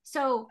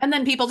 So, and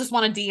then people just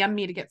want to DM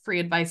me to get free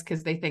advice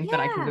because they think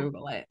that I can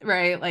Google it,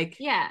 right? Like,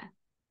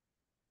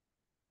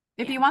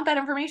 if you want that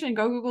information,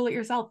 go Google it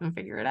yourself and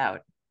figure it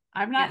out.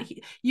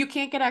 You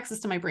can't get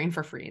access to my brain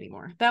for free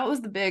anymore. That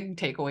was the big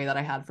takeaway that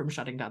I had from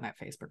shutting down that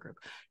Facebook group.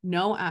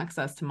 No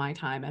access to my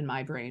time and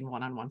my brain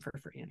one-on-one for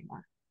free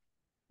anymore.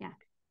 Yeah.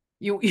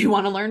 You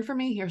want to learn from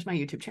me? Here's my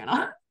YouTube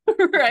channel.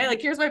 Right?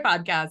 Like, here's my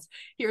podcast.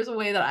 Here's a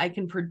way that I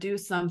can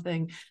produce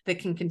something that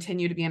can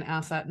continue to be an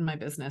asset in my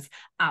business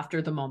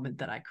after the moment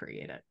that I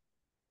create it.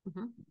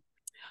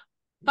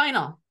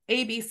 Final,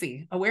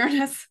 ABC,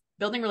 awareness,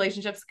 building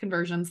relationships,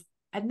 conversions,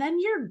 and then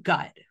your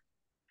gut,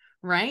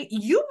 right?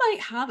 You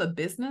might have a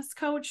business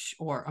coach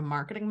or a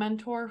marketing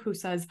mentor who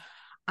says,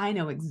 I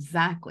know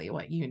exactly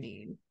what you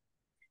need.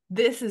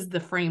 This is the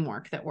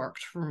framework that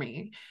worked for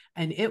me,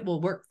 and it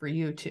will work for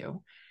you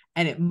too.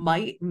 And it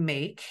might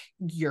make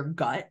your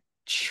gut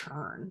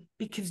churn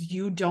because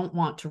you don't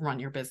want to run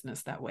your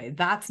business that way.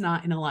 That's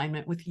not in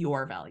alignment with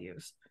your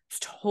values. It's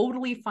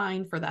totally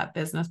fine for that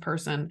business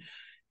person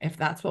if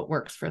that's what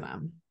works for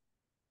them.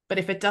 But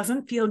if it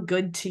doesn't feel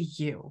good to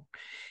you,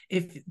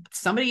 if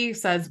somebody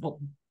says, well,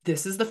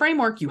 this is the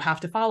framework, you have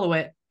to follow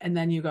it, and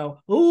then you go,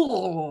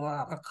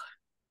 oh,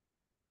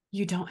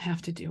 you don't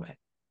have to do it.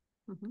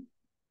 Mm-hmm.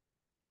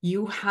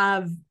 You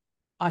have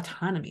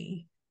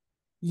autonomy.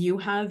 You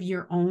have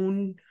your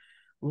own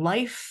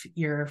life,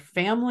 your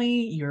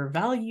family, your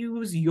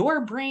values,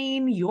 your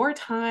brain, your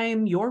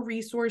time, your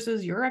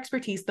resources, your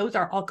expertise. Those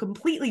are all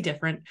completely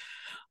different,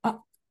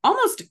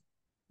 almost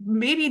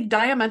maybe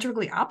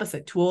diametrically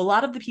opposite to a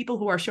lot of the people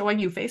who are showing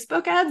you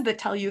Facebook ads that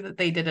tell you that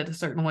they did it a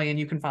certain way and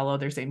you can follow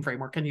their same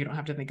framework and you don't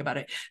have to think about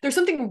it. There's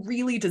something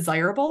really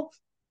desirable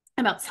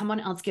about someone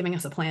else giving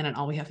us a plan and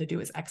all we have to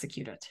do is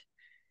execute it.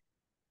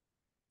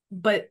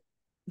 But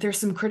there's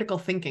some critical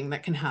thinking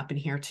that can happen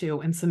here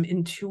too, and some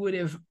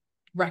intuitive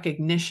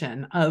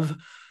recognition of,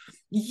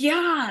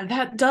 yeah,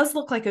 that does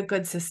look like a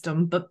good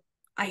system, but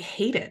I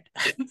hate it.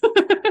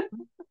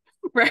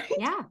 Right?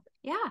 Yeah.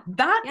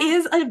 That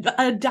is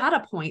a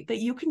data point that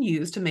you can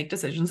use to make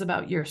decisions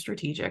about your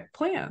strategic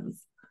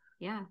plans.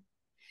 Yeah.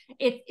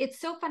 It's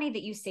so funny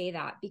that you say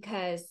that,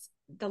 because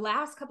the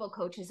last couple of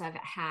coaches I've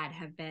had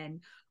have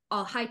been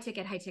all high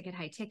ticket.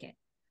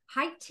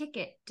 High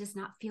ticket does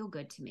not feel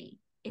good to me.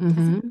 It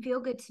doesn't feel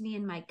good to me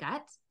in my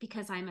gut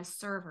because I'm a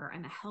server,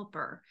 I'm a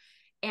helper.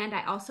 And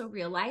I also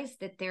realize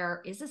that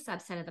there is a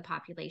subset of the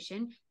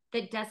population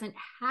that doesn't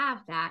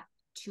have that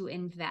to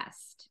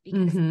invest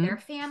because of their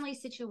family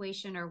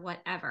situation or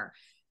whatever.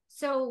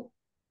 So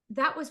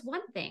that was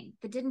one thing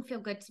that didn't feel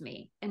good to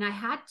me. And I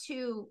had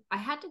to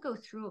go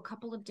through a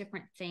couple of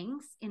different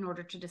things in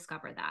order to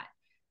discover that.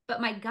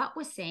 But my gut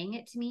was saying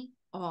it to me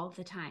all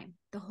the time,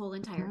 the whole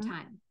entire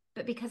time.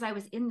 But because I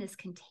was in this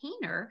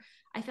container,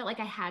 I felt like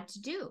I had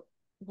to do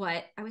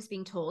what I was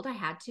being told I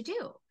had to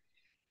do.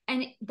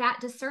 And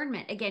that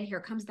discernment, again, here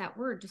comes that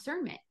word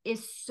discernment,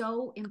 is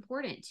so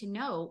important to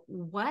know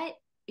what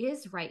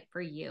is right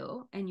for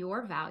you and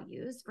your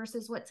values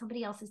versus what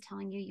somebody else is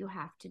telling you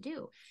have to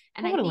do.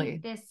 And totally. I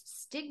think this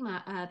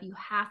stigma of you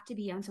have to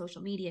be on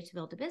social media to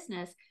build a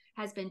business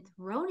has been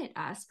thrown at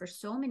us for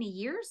so many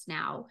years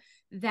now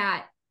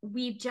that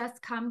we've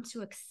just come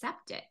to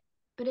accept it.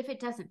 But if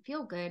it doesn't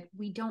feel good,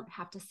 we don't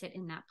have to sit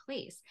in that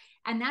place.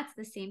 And that's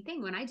the same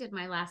thing. When I did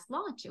my last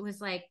launch, it was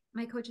like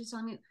my coach was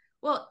telling me,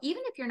 well,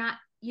 even if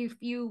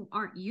you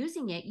aren't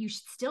using it, you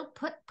should still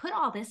put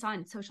all this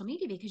on social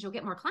media because you'll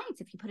get more clients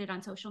if you put it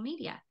on social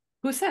media.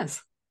 Who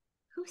says?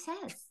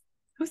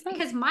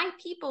 Because my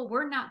people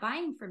were not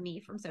buying from me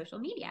from social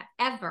media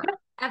ever.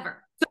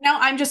 So now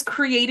I'm just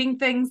creating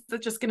things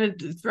that's just going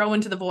to throw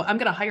into the void. I'm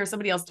going to hire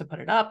somebody else to put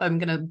it up. I'm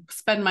going to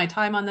spend my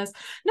time on this.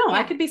 No,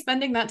 I could be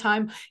spending that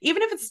time,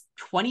 even if it's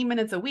 20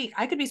 minutes a week,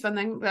 I could be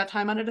spending that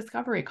time on a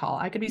discovery call.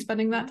 I could be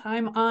spending that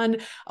time on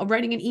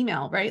writing an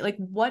email, right? Like,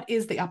 what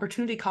is the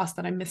opportunity cost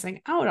that I'm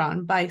missing out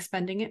on by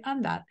spending it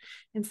on that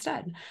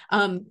instead?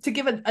 To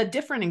give a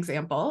different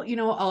example,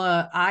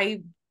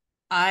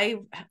 I,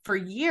 for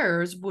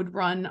years, would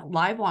run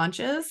live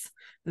launches.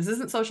 This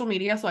isn't social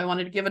media, so I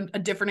wanted to give a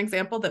different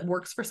example that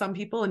works for some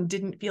people and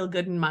didn't feel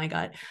good in my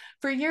gut.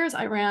 For years,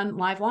 I ran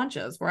live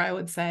launches where I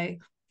would say,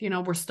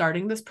 we're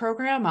starting this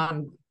program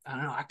on,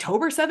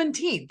 October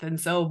 17th. And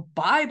so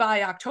buy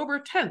by October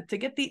 10th to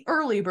get the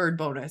early bird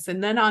bonus.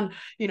 And then on,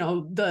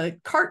 the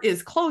cart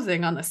is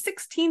closing on the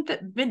 16th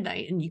at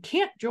midnight and you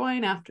can't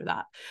join after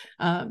that.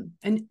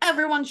 And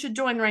everyone should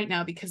join right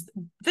now because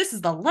this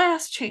is the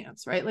last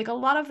chance, right? Like a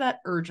lot of that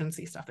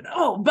urgency stuff.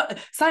 And but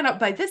sign up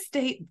by this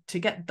date to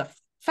get the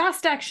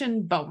fast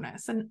action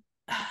bonus. And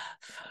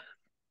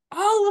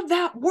all of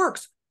that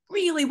works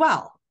really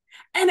well.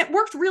 And it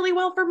worked really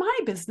well for my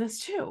business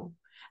too.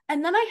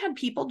 And then I had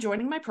people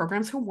joining my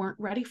programs who weren't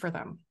ready for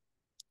them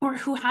or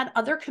who had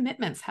other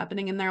commitments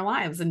happening in their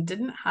lives and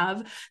didn't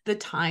have the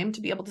time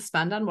to be able to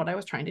spend on what I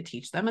was trying to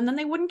teach them. And then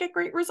they wouldn't get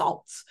great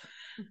results.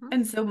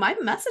 And so my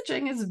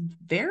messaging is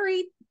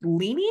very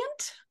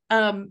lenient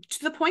to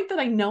the point that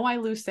I know I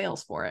lose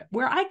sales for it,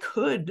 where I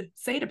could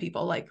say to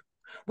people like,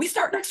 we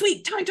start next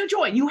week, time to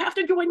join. You have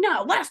to join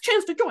now. Last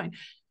chance to join.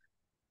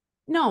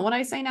 No, what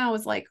I say now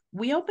is like,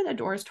 we open the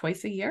doors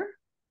twice a year.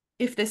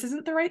 If this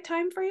isn't the right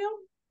time for you,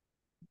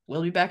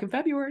 we'll be back in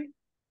February.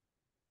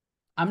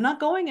 I'm not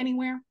going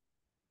anywhere.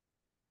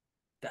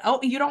 Oh,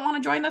 you don't want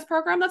to join this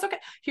program? That's okay.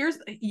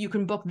 You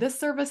can book this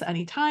service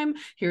anytime.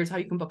 Here's how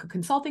you can book a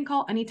consulting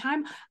call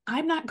anytime.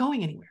 I'm not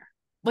going anywhere.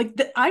 Like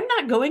I'm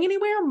not going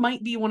anywhere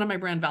might be one of my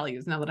brand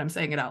values now that I'm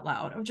saying it out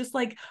loud. Of just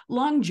like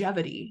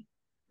longevity.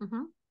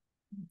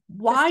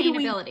 Why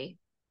sustainability.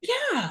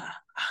 Yeah.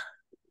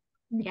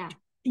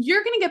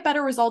 You're going to get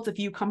better results if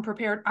you come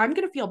prepared. I'm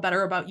going to feel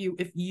better about you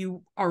if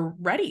you are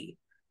ready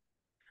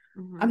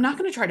I'm not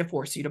going to try to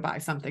force you to buy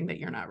something that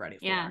you're not ready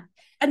for. Yeah.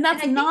 And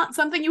that's not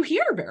something you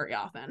hear very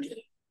often.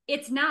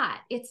 It's not.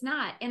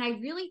 And I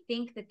really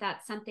think that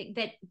that's something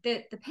that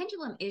the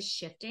pendulum is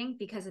shifting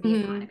because of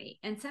the economy.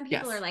 And some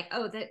people are like,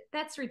 oh,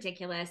 that's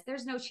ridiculous.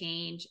 There's no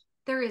change.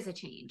 There is a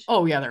change.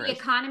 Oh yeah, there is. The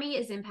economy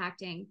is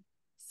impacting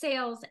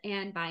sales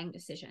and buying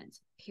decisions,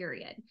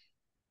 period.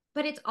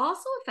 But it's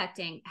also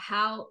affecting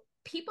how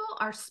people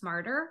are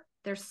smarter.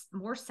 They're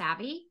more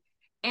savvy.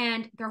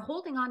 And they're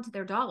holding on to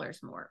their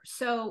dollars more.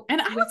 So,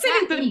 and I would say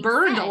they've been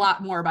burned a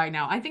lot more by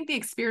now. I think the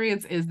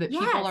experience is that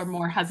people are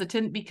more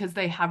hesitant because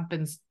they have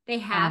been. I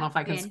don't know if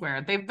I can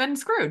swear. They've been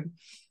screwed.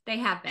 They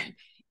have been,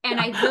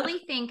 and I really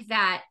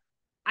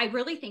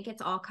think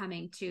it's all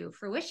coming to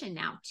fruition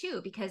now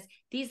too, because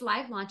these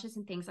live launches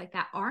and things like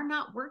that are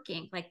not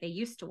working like they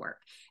used to work.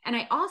 And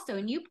I also,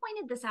 and you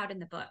pointed this out in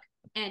the book,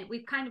 and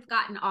we've kind of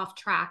gotten off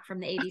track from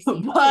the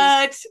ABC.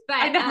 But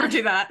I never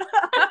do that.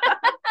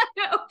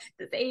 No,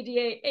 this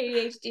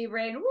ADHD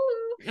brain.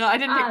 Woo. No, I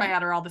didn't take my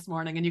Adderall this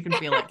morning, and you can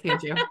feel it,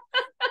 can't you?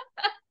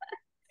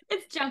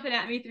 It's jumping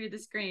at me through the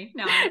screen.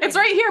 No, it's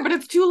right here, but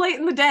it's too late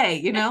in the day.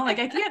 You know, like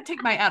I can't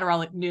take my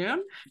Adderall at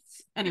noon.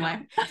 Anyway,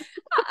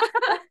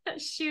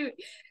 shoot.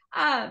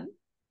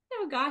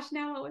 Oh gosh,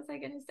 now what was I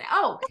going to say?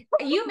 Oh,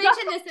 you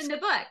mentioned this in the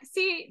book.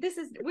 See, this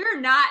is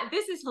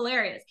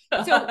hilarious.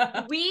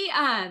 So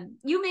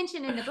you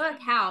mentioned in the book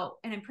how,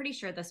 and I'm pretty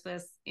sure this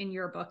was in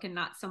your book and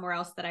not somewhere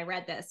else that I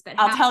read this, but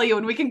I'll tell you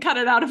and we can cut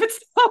it out if it's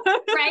not.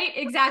 Right,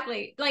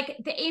 exactly. Like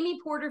the Amy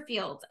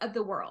Porterfields of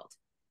the world.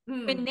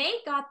 When they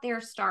got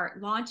their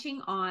start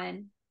launching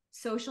on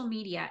social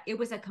media, it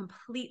was a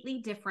completely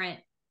different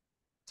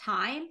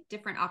time,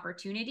 different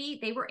opportunity.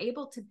 They were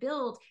able to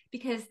build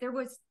because there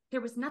was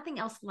nothing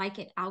else like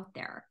it out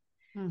there.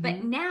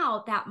 But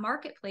now that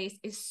marketplace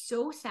is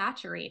so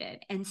saturated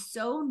and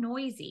so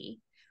noisy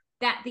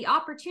that the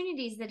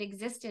opportunities that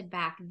existed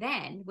back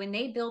then when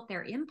they built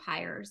their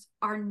empires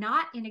are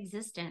not in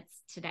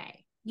existence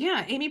today.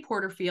 Yeah, Amy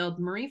Porterfield,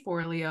 Marie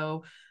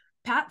Forleo,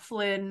 Pat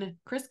Flynn,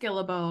 Chris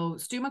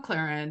Guillebeau, Stu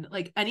McLaren,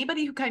 like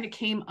anybody who kind of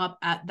came up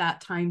at that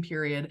time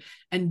period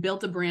and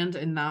built a brand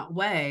in that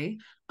way,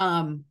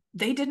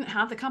 they didn't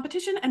have the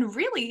competition. And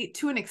really,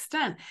 to an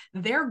extent,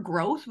 their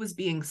growth was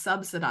being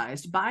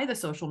subsidized by the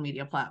social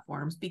media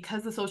platforms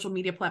because the social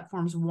media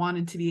platforms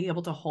wanted to be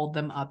able to hold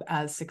them up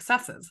as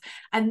successes.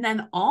 And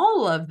then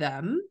all of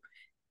them,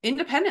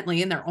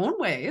 independently in their own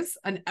ways,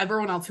 and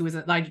everyone else who was,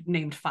 I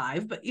named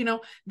 5, but you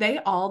know, they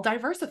all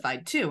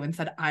diversified too and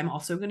said, I'm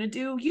also going to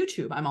do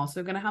YouTube. I'm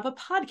also going to have a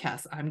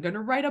podcast. I'm going to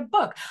write a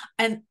book.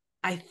 And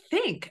I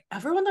think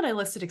everyone that I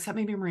listed, except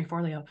maybe Marie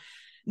Forleo,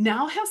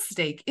 now has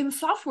stake in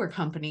software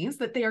companies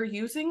that they are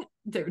using.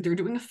 They're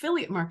doing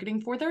affiliate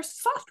marketing for their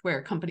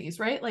software companies,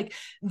 right? Like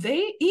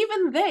they,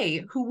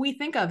 who we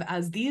think of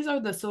as these are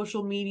the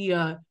social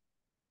media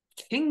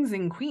kings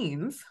and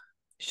queens,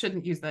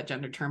 shouldn't use that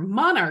gender term,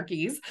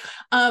 monarchies,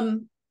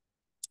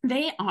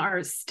 they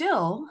are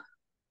still,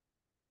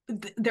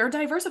 they're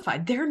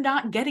diversified. They're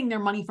not getting their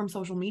money from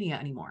social media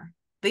anymore.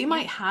 They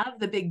might have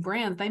the big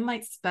brands. They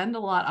might spend a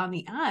lot on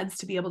the ads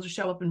to be able to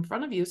show up in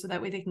front of you so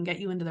that way they can get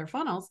you into their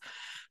funnels.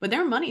 But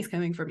their money's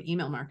coming from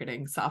email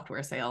marketing,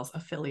 software sales,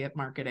 affiliate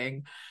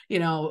marketing, you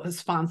know,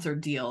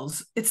 sponsored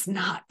deals. It's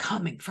not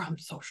coming from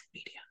social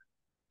media.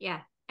 Yeah.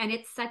 And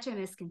it's such a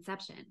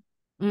misconception.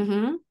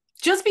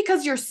 Just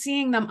because you're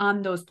seeing them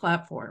on those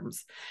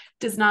platforms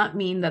does not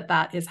mean that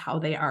that is how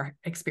they are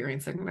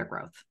experiencing their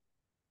growth.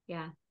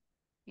 Yeah.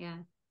 Yeah.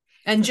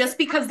 And just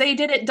because they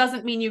did it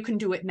doesn't mean you can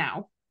do it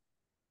now.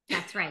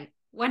 That's right.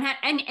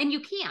 And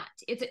you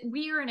can't.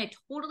 We are in a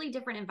totally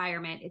different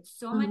environment. It's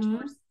so much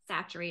more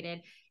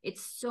saturated.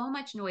 It's so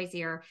much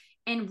noisier.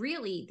 And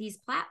really, these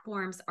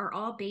platforms are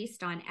all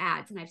based on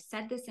ads. And I've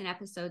said this in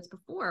episodes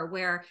before,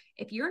 where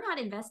if you're not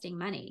investing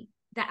money,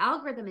 the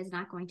algorithm is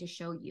not going to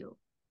show you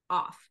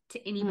off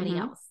to anybody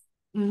else.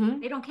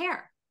 They don't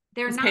care.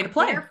 It's not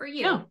there for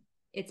you. Yeah.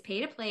 It's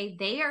pay to play.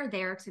 They are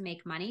there to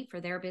make money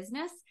for their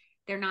business.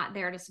 They're not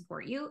there to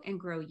support you and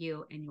grow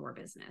you and your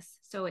business.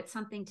 So it's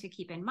something to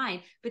keep in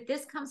mind. But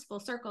this comes full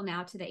circle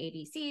now to the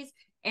ABCs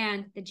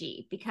and the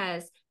G,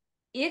 because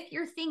if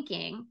you're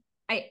thinking,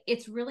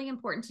 it's really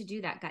important to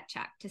do that gut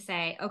check to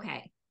say,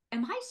 okay,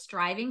 am I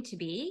striving to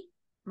be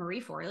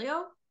Marie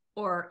Forleo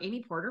or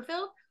Amy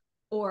Porterfield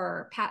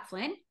or Pat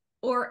Flynn,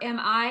 or am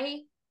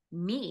I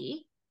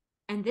me?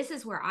 And this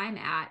is where I'm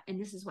at, and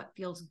this is what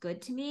feels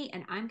good to me,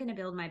 and I'm going to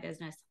build my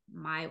business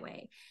my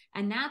way.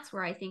 And that's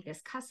where I think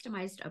this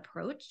customized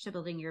approach to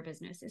building your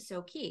business is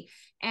so key.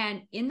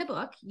 And in the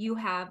book, you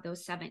have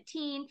those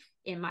 17.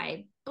 In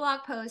my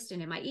blog post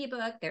and in my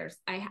ebook,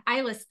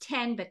 I list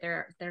 10, but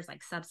there's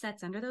like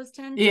subsets under those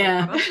 10. So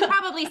yeah,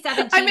 probably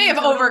 17. I may have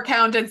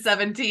overcounted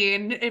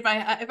 17 if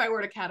I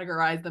were to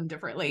categorize them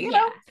differently. You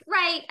know?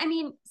 Right. I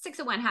mean, 6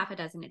 of one, half a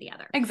dozen of the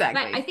other.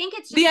 Exactly. But I think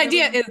it's just the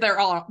idea is there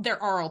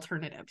are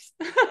alternatives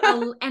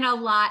and a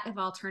lot of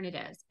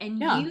alternatives, and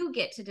you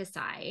get to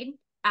decide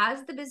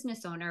as the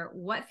business owner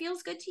what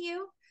feels good to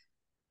you,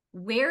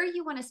 where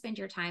you want to spend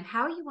your time,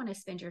 how you want to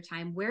spend your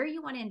time, where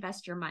you want to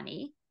invest your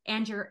money.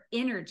 and your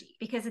energy,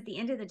 because at the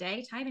end of the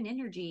day, time and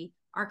energy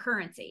are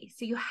currency.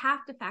 So you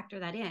have to factor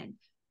that in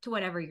to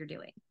whatever you're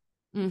doing.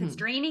 If it's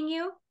draining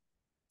you,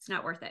 it's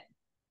not worth it.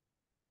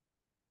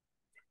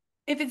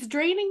 If it's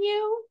draining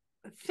you,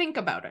 think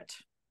about it.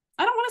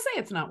 I don't want to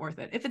say it's not worth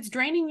it. If it's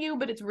draining you,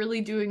 but it's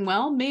really doing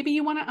well, maybe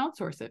you want to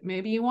outsource it.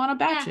 Maybe you want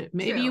to batch it.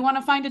 Maybe you want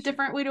to find a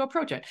different way to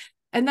approach it.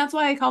 And that's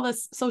why I call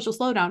this social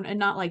slowdown and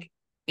not like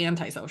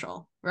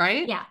antisocial,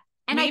 right? Yeah.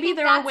 And maybe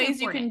there are ways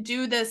you can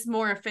do this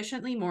more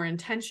efficiently, more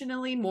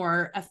intentionally,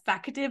 more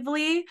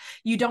effectively.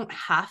 You don't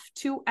have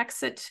to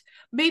exit.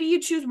 Maybe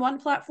you choose one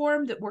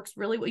platform that works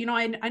really well. You know,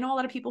 I know a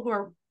lot of people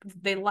who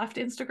they left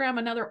Instagram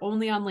and now they're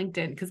only on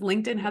LinkedIn, because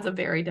LinkedIn has a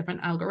very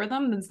different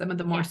algorithm than some of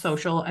the more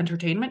social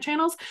entertainment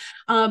channels.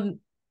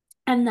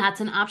 And that's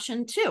an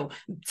option too.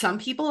 Some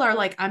people are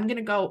like, I'm going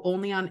to go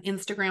only on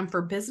Instagram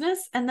for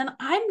business. And then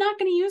I'm not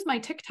going to use my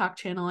TikTok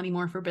channel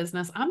anymore for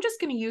business. I'm just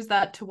going to use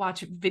that to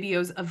watch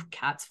videos of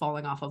cats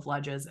falling off of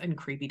ledges and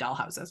creepy doll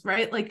houses,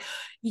 right? Like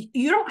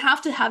you don't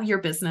have to have your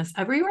business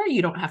everywhere.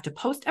 You don't have to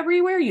post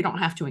everywhere. You don't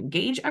have to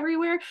engage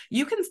everywhere.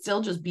 You can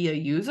still just be a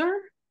user.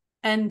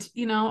 And,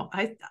 you know,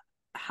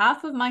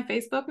 half of my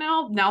Facebook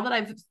now that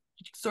I've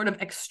sort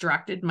of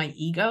extracted my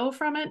ego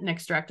from it and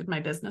extracted my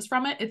business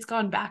from it, it's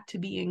gone back to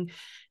being,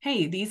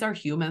 hey, these are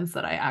humans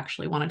that I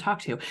actually want to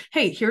talk to.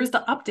 Hey, here's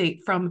the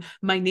update from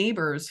my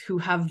neighbors who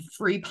have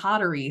free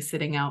pottery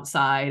sitting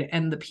outside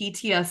and the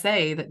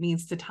PTSA that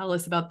needs to tell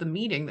us about the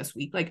meeting this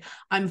week. Like,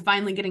 I'm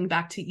finally getting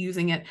back to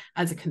using it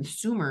as a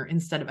consumer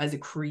instead of as a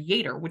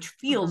creator, which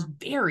feels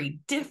very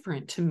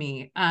different to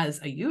me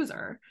as a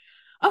user.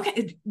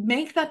 Okay,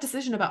 make that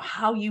decision about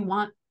how you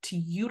want to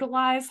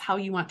utilize, how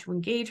you want to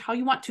engage, how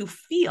you want to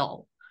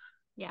feel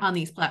on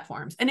these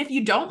platforms. And if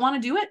you don't want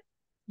to do it,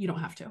 you don't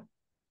have to.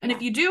 And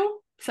if you do,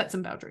 set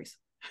some boundaries.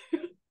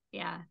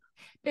 Yeah.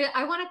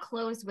 I want to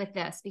close with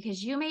this,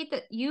 because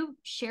you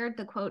shared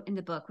the quote in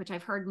the book, which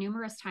I've heard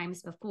numerous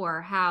times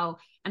before,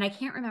 and I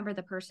can't remember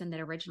the person that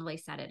originally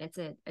said it. It's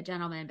a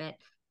gentleman, but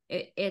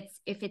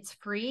it's, if it's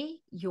free,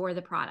 you're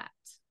the product.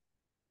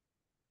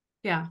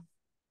 Yeah.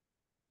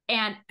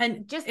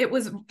 And just it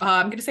was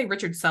I'm going to say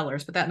Richard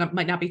Sellers, but that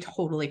might not be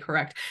totally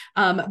correct.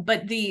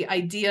 But the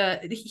idea,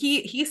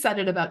 he said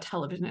it about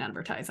television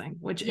advertising,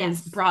 which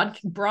is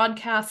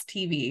broadcast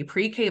TV,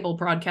 pre-cable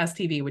broadcast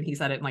TV, when he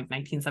said it in like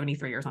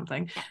 1973 or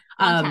something.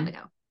 Long time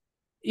ago.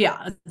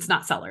 Yeah, it's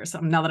not Sellers.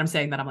 Now that I'm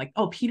saying that, I'm like,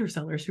 oh, Peter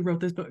Sellers, who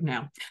wrote this book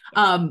now.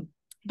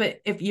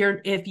 But if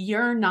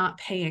you're not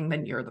paying,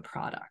 then you're the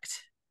product,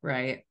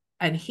 right?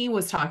 And he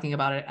was talking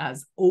about it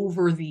as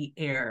over the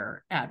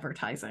air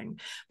advertising.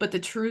 But the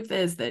truth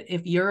is that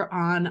if you're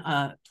on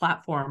a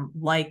platform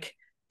like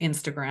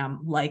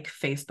Instagram, like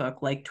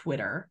Facebook, like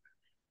Twitter,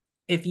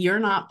 if you're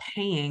not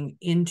paying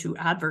into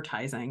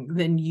advertising,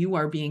 then you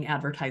are being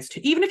advertised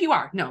to. Even if you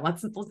are, no,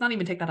 let's not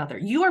even take that out there.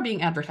 You are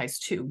being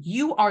advertised to.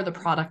 You are the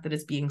product that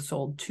is being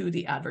sold to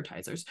the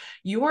advertisers.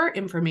 Your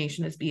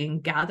information is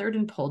being gathered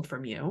and pulled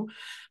from you,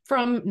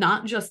 from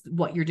not just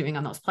what you're doing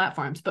on those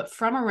platforms, but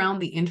from around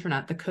the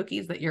internet, the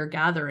cookies that you're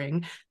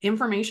gathering,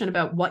 information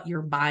about what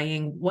you're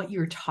buying, what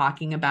you're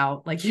talking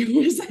about. Like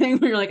you were saying,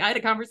 where you're like, I had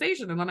a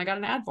conversation and then I got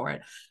an ad for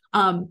it.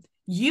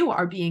 You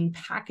are being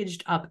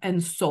packaged up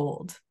and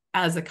sold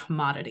as a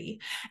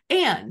commodity.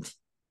 And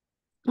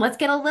let's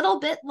get a little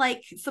bit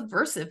like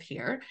subversive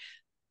here.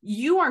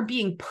 You are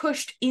being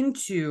pushed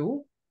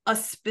into a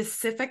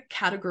specific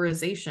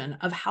categorization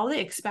of how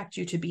they expect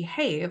you to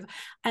behave.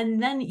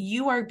 And then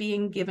you are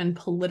being given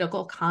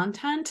political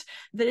content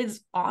that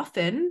is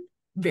often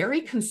very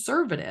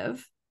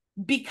conservative,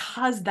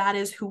 because that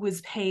is who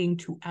is paying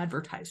to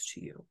advertise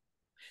to you.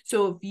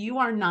 So if you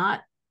are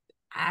not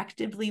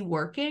actively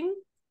working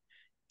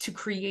to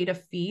create a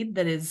feed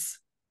that is,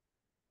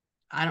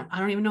 I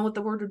don't even know what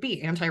the word would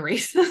be,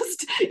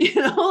 anti-racist,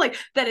 like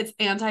that it's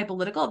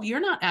anti-political. If you're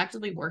not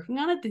actively working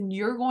on it, then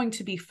you're going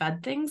to be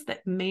fed things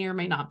that may or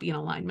may not be in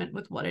alignment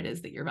with what it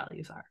is that your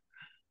values are.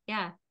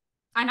 Yeah.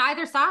 On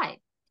either side.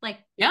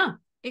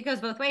 It goes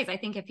both ways. I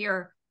think if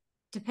you're,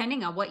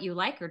 depending on what you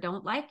like or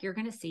don't like, you're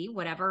going to see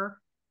whatever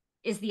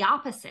is the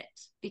opposite,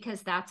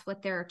 because that's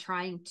what they're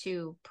trying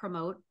to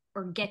promote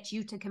or get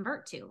you to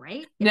convert to,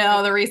 right?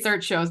 The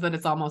research shows that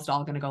it's almost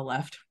all going to go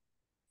left.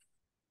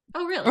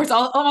 Oh, really? Or it's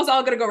almost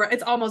all going to go.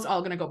 It's almost all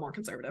going to go more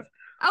conservative.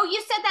 Oh,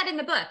 you said that in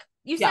the book.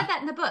 You said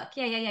that in the book.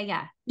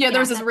 Yeah. There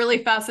was this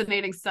really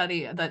fascinating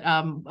study that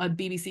a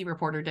BBC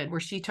reporter did, where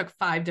she took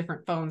 5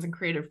 different phones and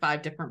created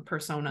 5 different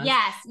personas.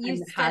 Yes, you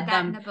said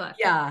that in the book.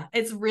 Yeah,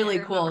 it's really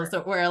cool. So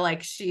where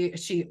like she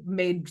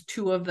made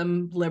 2 of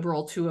them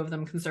liberal, 2 of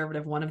them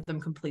conservative, 1 of them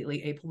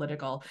completely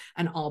apolitical,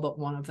 and all but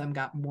 1 of them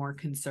got more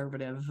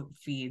conservative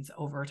feeds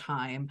over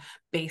time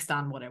based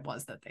on what it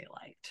was that they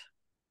liked.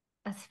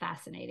 That's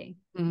fascinating.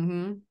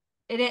 Mm-hmm.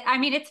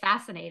 It's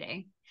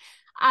fascinating.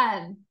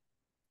 The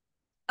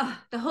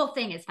whole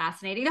thing is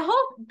fascinating.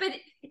 But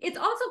it's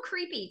also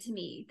creepy to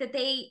me that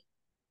they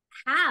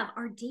have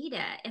our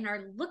data and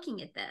are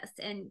looking at this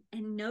and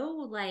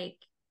know like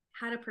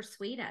how to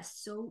persuade us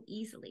so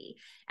easily.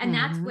 And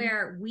that's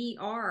where we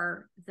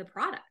are the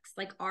products.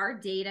 Like our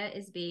data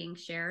is being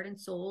shared and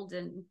sold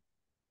and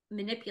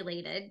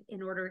manipulated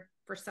in order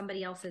for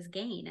somebody else's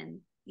gain. And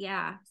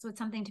yeah, so it's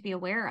something to be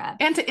aware of.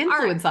 And to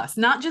influence us,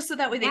 not just so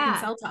that way they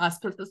can sell to us,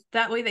 but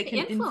that way they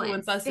can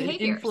influence us and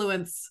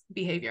influence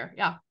behavior.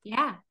 Yeah.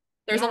 Yeah.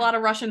 There's a lot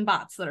of Russian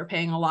bots that are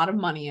paying a lot of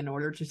money in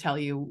order to tell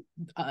you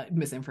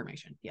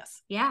misinformation.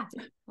 Yes. Yeah.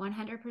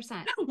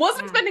 100%.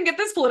 Wasn't spending it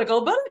this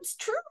political, but it's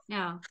true.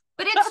 No,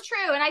 but it's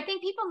true. And I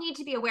think people need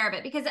to be aware of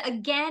it because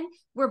again,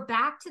 we're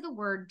back to the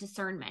word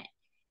discernment.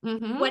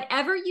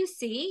 Whatever you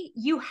see,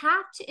 you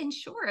have to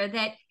ensure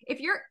that if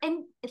you're,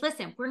 and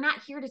listen, we're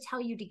not here to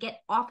tell you to get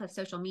off of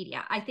social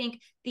media. I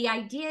think the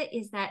idea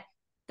is that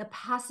the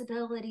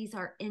possibilities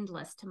are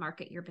endless to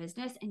market your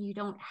business, and you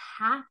don't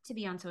have to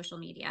be on social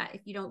media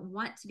if you don't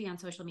want to be on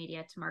social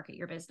media to market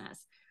your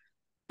business.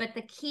 But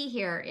the key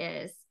here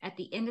is at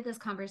the end of this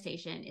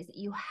conversation is that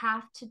you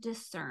have to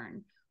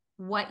discern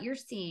what you're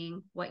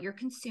seeing, what you're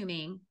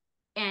consuming,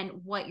 and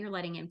what you're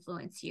letting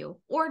influence you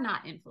or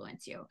not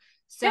influence you.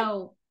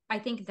 So I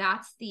think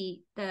that's this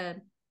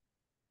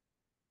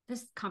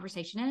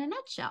conversation in a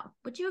nutshell.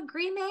 Would you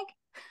agree, Meg?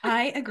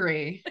 I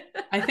agree.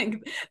 I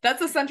think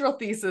that's a central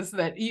thesis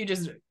that you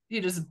just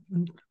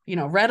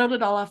rattled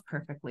it all off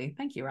perfectly.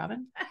 Thank you,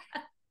 Robyn.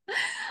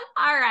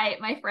 All right,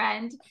 my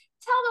friend.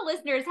 Tell the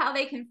listeners how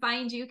they can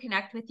find you,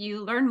 connect with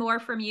you, learn more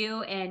from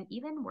you, and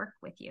even work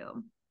with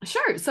you.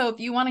 Sure. So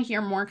if you want to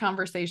hear more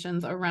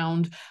conversations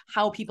around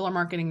how people are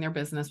marketing their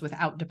business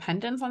without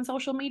dependence on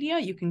social media,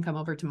 you can come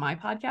over to my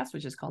podcast,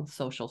 which is called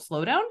Social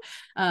Slowdown.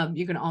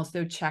 You can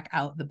also check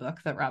out the book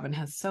that Robyn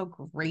has so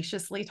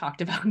graciously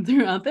talked about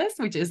throughout this,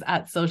 which is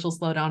at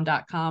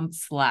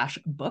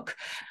socialslowdown.com/book.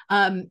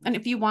 And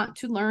if you want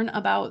to learn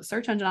about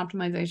search engine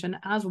optimization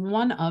as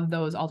one of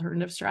those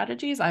alternative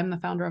strategies, I'm the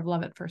founder of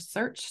Love at First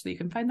Search. So you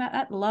can find that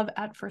at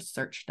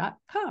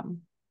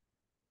loveatfirstsearch.com.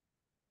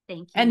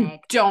 Thank you, and Meg.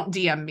 Don't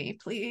DM me,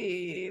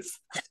 please.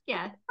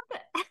 Yeah.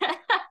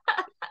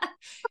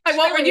 I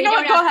won't. You know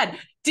what? Go ahead.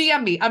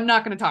 DM me. I'm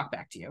not going to talk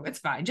back to you. It's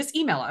fine. Just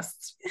email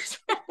us.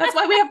 That's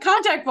why we have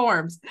contact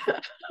forms.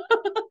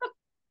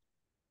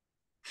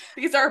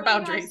 These are our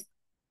boundaries.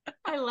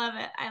 I love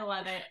it. I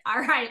love it.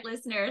 All right,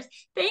 listeners.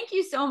 Thank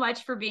you so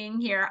much for being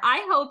here.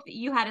 I hope that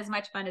you had as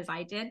much fun as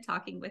I did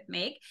talking with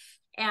Meg,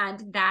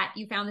 and that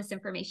you found this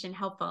information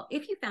helpful.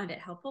 If you found it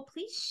helpful,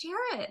 please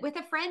share it with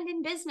a friend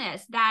in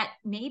business that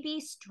may be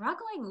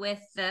struggling with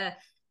the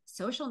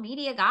social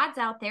media gods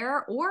out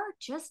there, or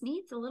just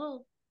needs a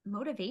little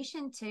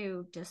motivation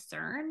to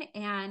discern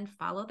and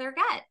follow their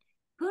gut.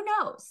 Who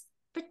knows?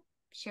 But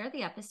share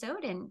the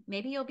episode, and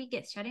maybe you'll be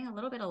shedding a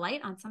little bit of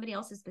light on somebody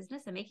else's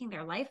business and making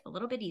their life a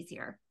little bit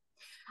easier.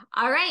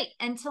 All right.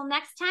 Until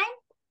next time,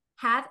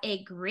 have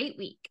a great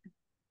week.